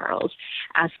Charles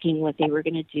asking what they were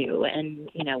going to do and,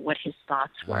 what his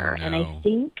thoughts were. Oh, no. And I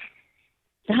think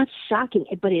that's shocking,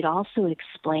 but it also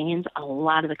explains a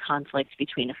lot of the conflict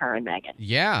between her and Meighan.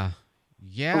 Yeah.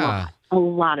 A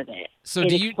lot of it. So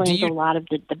it explains a lot of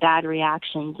the bad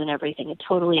reactions and everything. It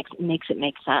totally makes it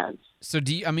make sense. So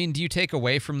do you take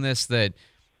away from this that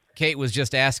Cate was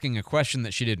just asking a question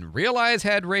that she didn't realize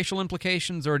had racial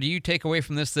implications, or do you take away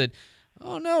from this that,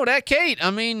 oh no, that Cate, she...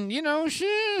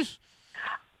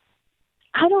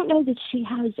 I don't know that she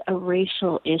has a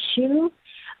racial issue,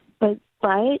 but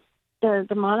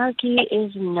the monarchy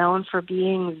is known for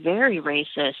being very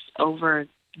racist over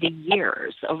the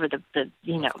years, over the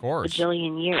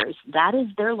bajillion years. That is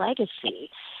their legacy.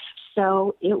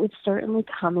 So it would certainly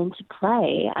come into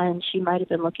play, and she might have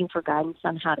been looking for guidance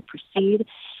on how to proceed.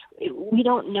 We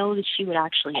don't know that she would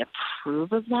actually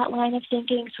approve of that line of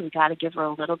thinking, so we got to give her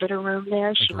a little bit of room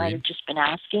there. She might have just been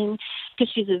asking,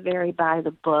 because she's a very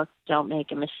by-the-book, don't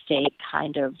make a mistake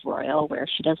kind of royal, where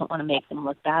she doesn't want to make them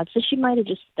look bad. So she might have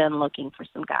just been looking for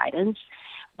some guidance.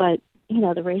 But,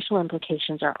 the racial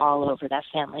implications are all over that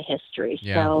family history.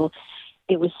 Yeah. So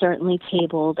it was certainly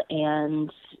tabled,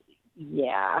 and...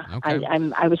 yeah, okay.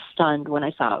 I was stunned when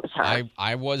I saw it was her.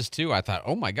 I was too. I thought,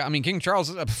 oh my God. I mean, King Charles,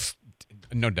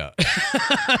 no duh.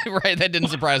 Right, that didn't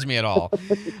surprise me at all.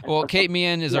 Well, Cate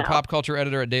Meighan is our pop culture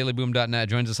editor at dailyboom.net.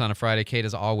 Joins us on a Friday. Cate,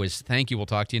 as always, thank you. We'll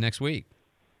talk to you next week.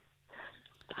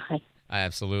 Bye.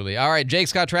 Absolutely. All right,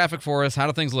 Jake's got traffic for us. How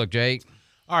do things look, Jake?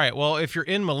 All right, well, if you're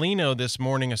in Molino this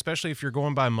morning, especially if you're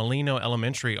going by Molino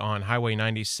Elementary on Highway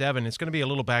 97, it's going to be a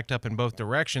little backed up in both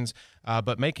directions,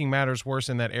 but making matters worse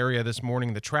in that area this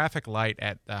morning, the traffic light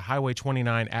at Highway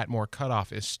 29 Atmore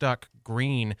Cutoff is stuck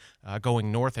green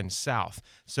going north and south.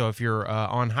 So if you're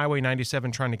on Highway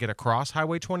 97 trying to get across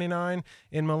Highway 29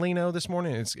 in Molino this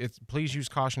morning, please use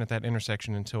caution at that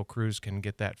intersection until crews can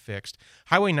get that fixed.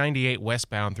 Highway 98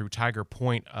 westbound through Tiger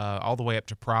Point all the way up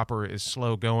to Proper is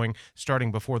slow going,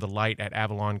 starting before the light at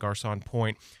Avalon Garcon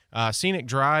Point. Scenic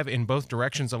Drive in both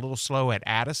directions a little slow at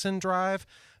Addison Drive.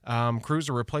 Crews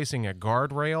are replacing a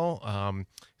guardrail,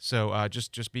 so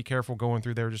just be careful going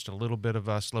through there. Just a little bit of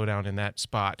a slowdown in that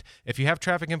spot. If you have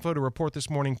traffic info to report this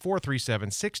morning,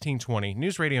 437-1620,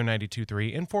 News Radio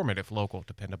 92.3, informative, local,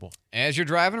 dependable. As you're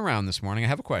driving around this morning, I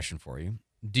have a question for you.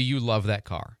 Do you love that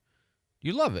car? Do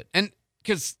you love it? And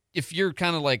because if you're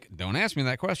kind of like, don't ask me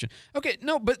that question. Okay,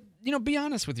 no, but, be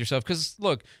honest with yourself, because,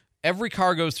 look, every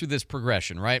car goes through this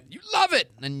progression, right? You love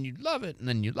it, and then you love it, and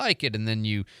then you like it, and then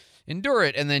you endure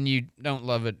it, and then you don't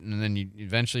love it, and then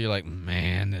eventually you're like,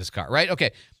 man, this car, right?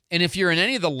 Okay, and if you're in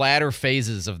any of the latter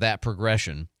phases of that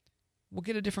progression, we'll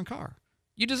get a different car.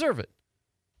 You deserve it.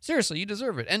 Seriously, you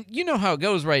deserve it. And you know how it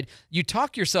goes, right? You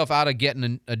talk yourself out of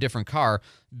getting a different car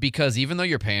because even though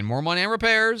you're paying more money on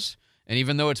repairs, and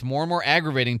even though it's more and more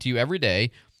aggravating to you every day,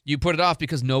 you put it off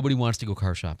because nobody wants to go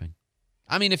car shopping.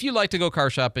 I mean, if you like to go car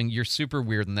shopping, you're super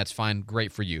weird, and that's fine,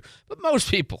 great for you. But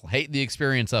most people hate the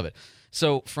experience of it.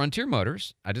 So Frontier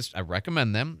Motors, I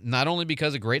recommend them, not only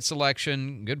because of great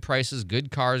selection, good prices, good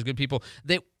cars, good people.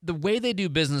 The way they do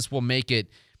business will make it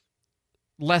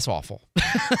less awful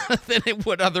than it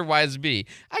would otherwise be.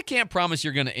 I can't promise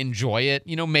you're going to enjoy it.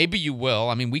 You know, maybe you will.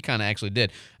 I mean, we kind of actually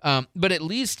did. But at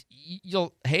least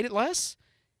you'll hate it less,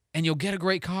 and you'll get a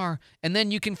great car, and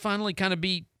then you can finally kind of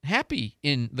be happy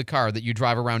in the car that you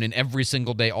drive around in every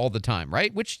single day all the time,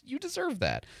 right? Which you deserve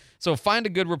that. So find a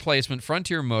good replacement.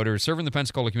 Frontier Motors, serving the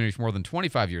Pensacola community for more than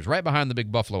 25 years, right behind the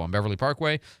Big Buffalo on Beverly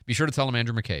Parkway. Be sure to tell them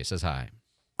Andrew McKay says hi.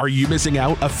 Are you missing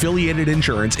out? Affiliated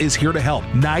Insurance is here to help.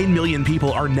 9 million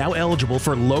people are now eligible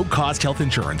for low-cost health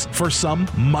insurance. For some,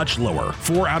 much lower.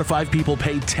 4 out of 5 people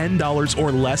pay $10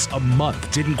 or less a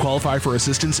month. Didn't qualify for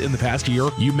assistance in the past year?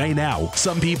 You may now.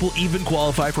 Some people even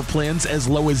qualify for plans as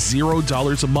low as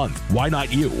 $0 a month. Why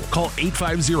not you? Call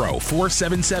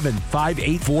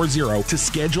 850-477-5840 to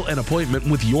schedule an appointment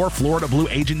with your Florida Blue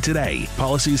agent today.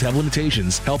 Policies have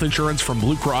limitations. Health insurance from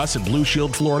Blue Cross and Blue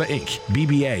Shield Florida, Inc.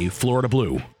 BBA, Florida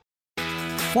Blue.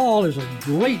 Fall is a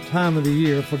great time of the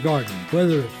year for gardening,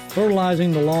 whether it's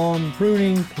fertilizing the lawn,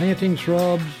 pruning, planting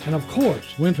shrubs, and of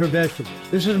course, winter vegetables.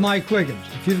 This is Mike Quiggins.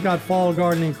 If you've got fall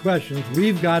gardening questions,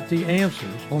 we've got the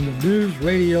answers on the News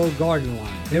Radio Garden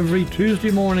Line every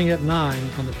Tuesday morning at 9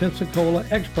 on the Pensacola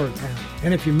Expert Panel.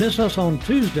 And if you miss us on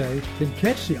Tuesday, then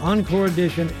catch the Encore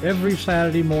edition every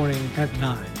Saturday morning at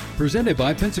 9. Presented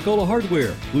by Pensacola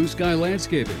Hardware, Blue Sky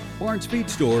Landscaping, Barnes Feed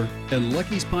Store, and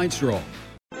Lucky's Pine Straw.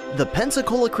 The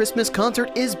Pensacola Christmas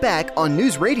Concert is back on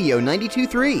News Radio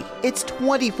 92.3. It's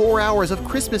 24 hours of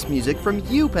Christmas music from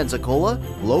you, Pensacola.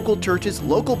 Local churches,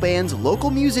 local bands, local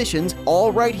musicians,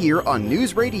 all right here on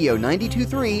News Radio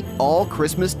 92.3 all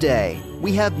Christmas Day.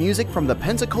 We have music from the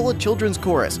Pensacola Children's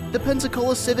Chorus, the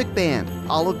Pensacola Civic Band,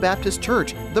 Olive Baptist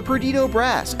Church, the Perdido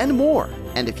Brass, and more.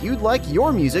 And if you'd like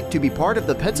your music to be part of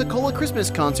the Pensacola Christmas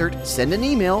Concert, send an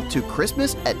email to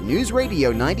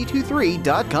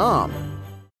christmas@newsradio923.com.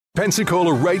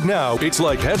 Pensacola right now, it's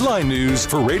like headline news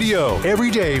for radio.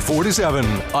 Every day, 4 to 7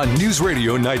 on News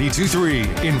Radio 92.3.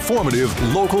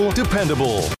 Informative, local,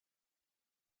 dependable.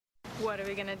 What are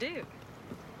we going to do?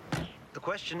 The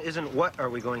question isn't what are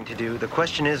we going to do. The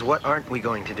question is what aren't we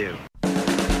going to do?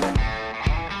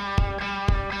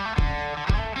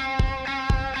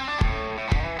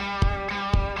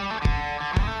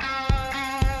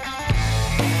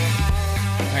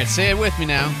 All right, say it with me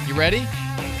now. You ready?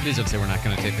 Please don't say we're not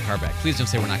going to take the car back. Please don't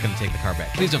say we're not going to take the car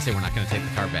back. Please don't say we're not going to take the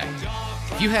car back.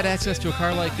 If you had access to a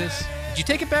car like this, would you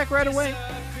take it back right away?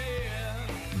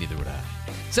 Neither would I.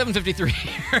 7:53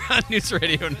 here on News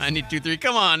Radio 92.3.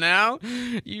 Come on now.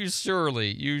 You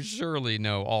surely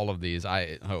know all of these,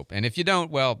 I hope. And if you don't,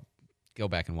 well, go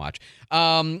back and watch.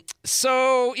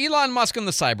 So Elon Musk and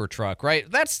the Cybertruck, right?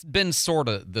 That's been sort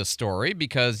of the story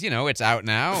because, it's out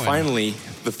now. Finally,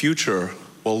 the future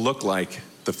will look like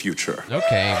the future.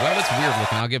 Okay, well, it's weird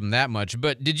looking. I'll give him that much.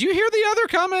 But did you hear the other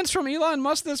comments from Elon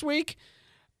Musk this week?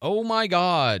 Oh my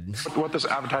God! What this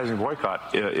advertising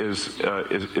boycott is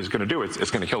going to do? It's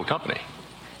going to kill the company.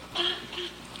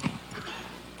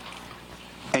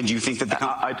 And you think that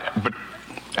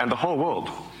and the whole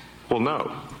world will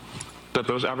know that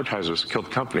those advertisers killed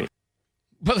the company.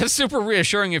 But that's super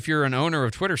reassuring if you're an owner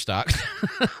of Twitter stock.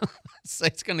 Say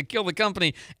it's going to kill the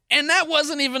company, and that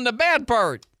wasn't even the bad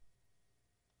part.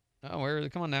 Oh, where is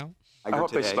it? Come on now. I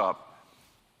hope they stop.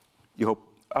 You hope?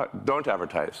 Don't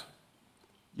advertise.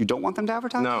 You don't want them to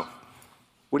advertise? No.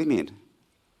 What do you mean?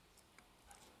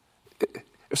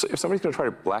 If somebody's going to try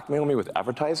to blackmail me with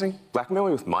advertising, blackmail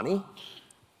me with money,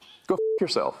 go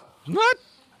yourself. What?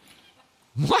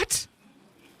 What?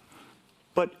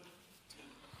 But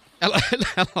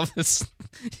I love this.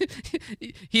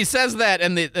 He says that,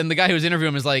 and the guy who's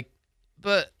interviewing him is like,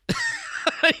 but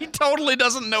he totally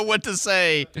doesn't know what to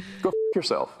say. Go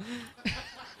yourself.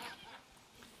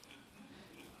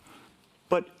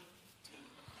 But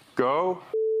go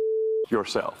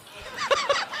yourself.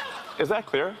 Is that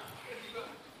clear?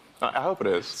 I hope it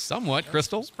is. Somewhat,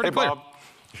 Crystal. It's pretty hey, clear. Bob,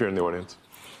 if you're in the audience.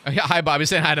 Oh, yeah, hi, Bob. He's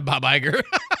saying hi to Bob Iger.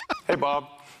 Hey, Bob,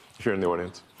 if you're in the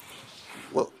audience.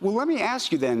 Well, let me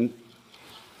ask you then.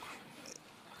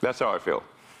 That's how I feel.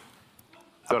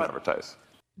 Don't advertise.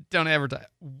 Don't advertise.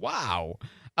 Wow.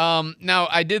 Now,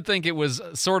 I did think it was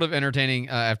sort of entertaining.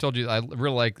 I've told you I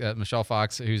really like Michelle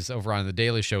Fox, who's over on The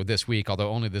Daily Show this week, although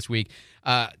only this week.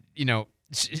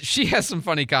 She has some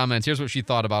funny comments. Here's what she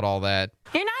thought about all that.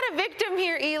 You're not a victim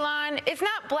here, Elon. It's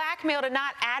not blackmail to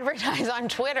not advertise on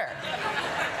Twitter.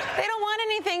 They don't want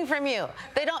anything from you.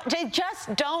 They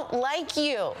just don't like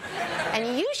you.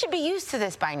 And you should be used to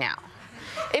this by now.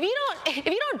 If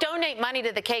you don't donate money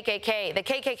to the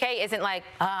KKK isn't like,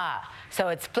 so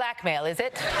it's blackmail, is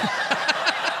it?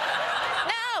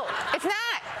 No, it's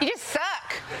not. You just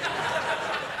suck.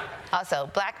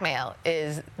 Also, blackmail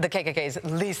is the KKK's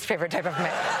least favorite type of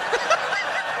man.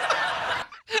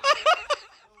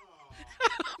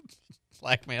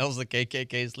 Blackmail is the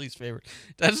KKK's least favorite.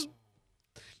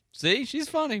 See, she's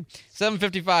funny.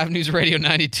 7:55 News Radio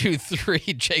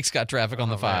 92.3. Jake's got traffic on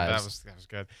the fives. That was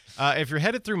good. If you're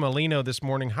headed through Molino this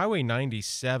morning, Highway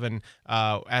 97,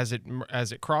 as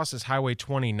it crosses Highway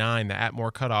 29, the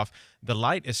Atmore cutoff, the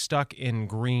light is stuck in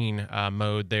green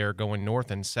mode there, going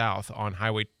north and south on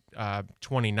Highway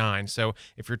 29. So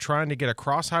if you're trying to get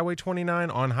across Highway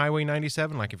 29 on Highway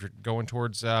 97, like if you're going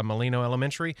towards Molino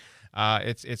Elementary,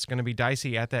 it's going to be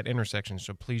dicey at that intersection,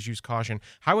 so please use caution.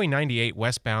 Highway 98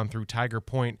 westbound through Tiger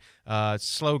Point,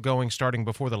 slow going starting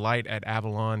before the light at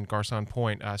Avalon, Garcon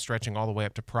Point, stretching all the way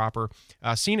up to Proper.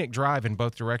 Scenic Drive in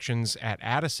both directions at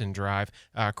Addison Drive.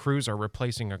 Crews are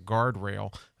replacing a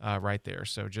guardrail right there,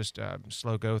 so just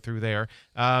slow go through there.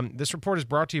 This report is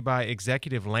brought to you by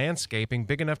Executive Landscaping.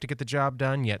 Big enough to get the job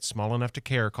done, yet small enough to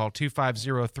care. Call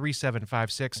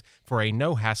 250-3756 for a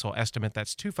no-hassle estimate.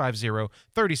 That's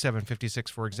 250-3756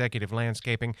 for Executive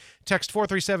Landscaping. Text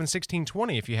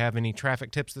 437-1620 if you have any traffic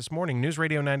tips this morning. News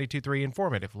Radio 92.3,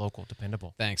 informative, local,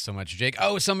 dependable. Thanks so much, Jake.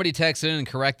 Oh, somebody texted in and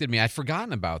corrected me. I'd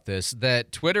forgotten about this,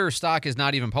 that Twitter stock is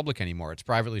not even public anymore. It's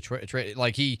privately traded.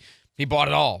 Like he bought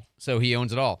it all, so he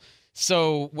owns it all.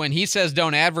 So when he says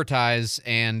don't advertise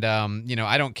and,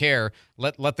 I don't care,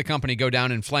 let the company go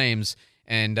down in flames,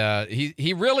 and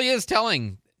he really is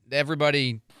telling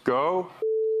everybody, go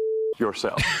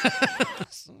yourself.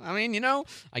 I mean,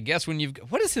 I guess when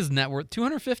what is his net worth?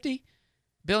 250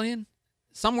 billion?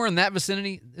 Somewhere in that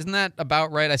vicinity. Isn't that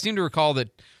about right? I seem to recall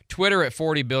that Twitter at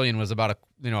 40 billion was about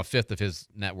a fifth of his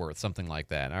net worth, something like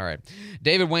that. All right.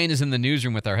 David Wayne is in the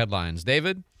newsroom with our headlines.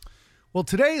 David? Well,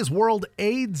 today is World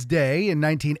AIDS Day. In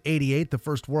 1988, the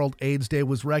first World AIDS Day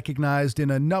was recognized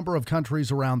in a number of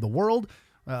countries around the world.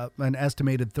 An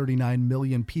estimated 39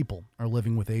 million people are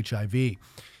living with HIV.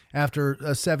 After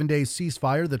a 7-day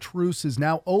ceasefire, the truce is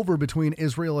now over between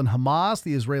Israel and Hamas.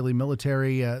 The Israeli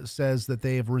military says that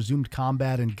they have resumed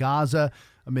combat in Gaza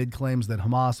amid claims that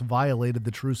Hamas violated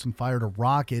the truce and fired a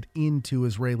rocket into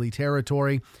Israeli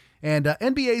territory. And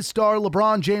NBA star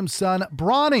LeBron James' son,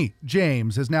 Bronny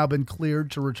James, has now been cleared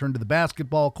to return to the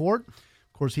basketball court.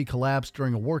 Of course, he collapsed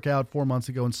during a workout 4 months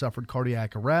ago and suffered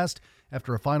cardiac arrest.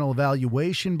 After a final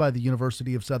evaluation by the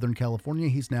University of Southern California,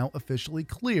 he's now officially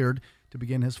cleared to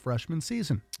begin his freshman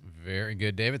season. Very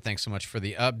good, David. Thanks so much for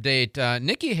the update.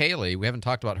 Nikki Haley, we haven't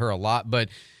talked about her a lot, but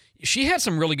she had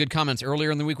some really good comments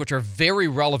earlier in the week, which are very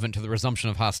relevant to the resumption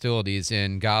of hostilities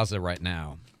in Gaza right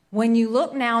now. When you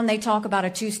look now and they talk about a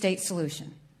two-state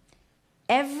solution,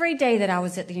 every day that I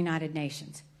was at the United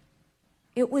Nations,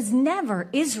 it was never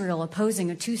Israel opposing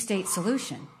a two-state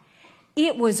solution.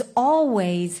 It was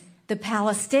always the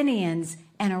Palestinians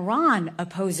and Iran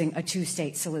opposing a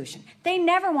two-state solution. They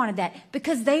never wanted that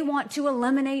because they want to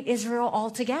eliminate Israel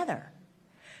altogether.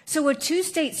 So a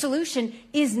two-state solution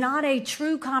is not a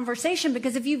true conversation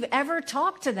because if you've ever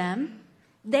talked to them,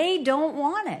 they don't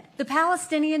want it. The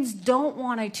Palestinians don't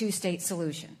want a two-state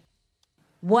solution.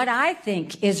 What I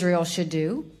think Israel should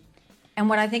do and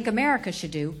what I think America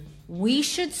should do, we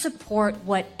should support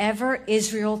whatever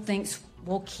Israel thinks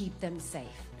will keep them safe.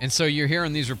 And so you're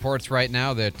hearing these reports right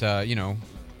now that,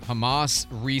 Hamas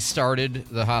restarted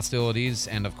the hostilities,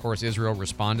 and of course Israel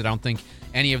responded. I don't think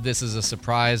any of this is a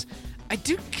surprise. I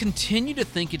do continue to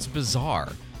think it's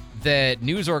bizarre that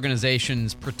news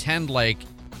organizations pretend like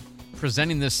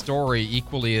presenting this story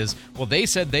equally as, well, they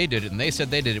said they did it, and they said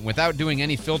they did it, without doing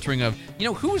any filtering of,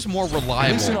 who's more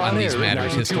reliable on these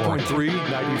matters historically.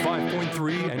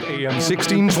 95.3, and AM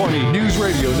 1620. News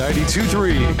Radio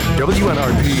 92.3.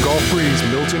 WNRP Gulf Breeze,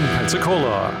 Milton,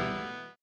 Pensacola.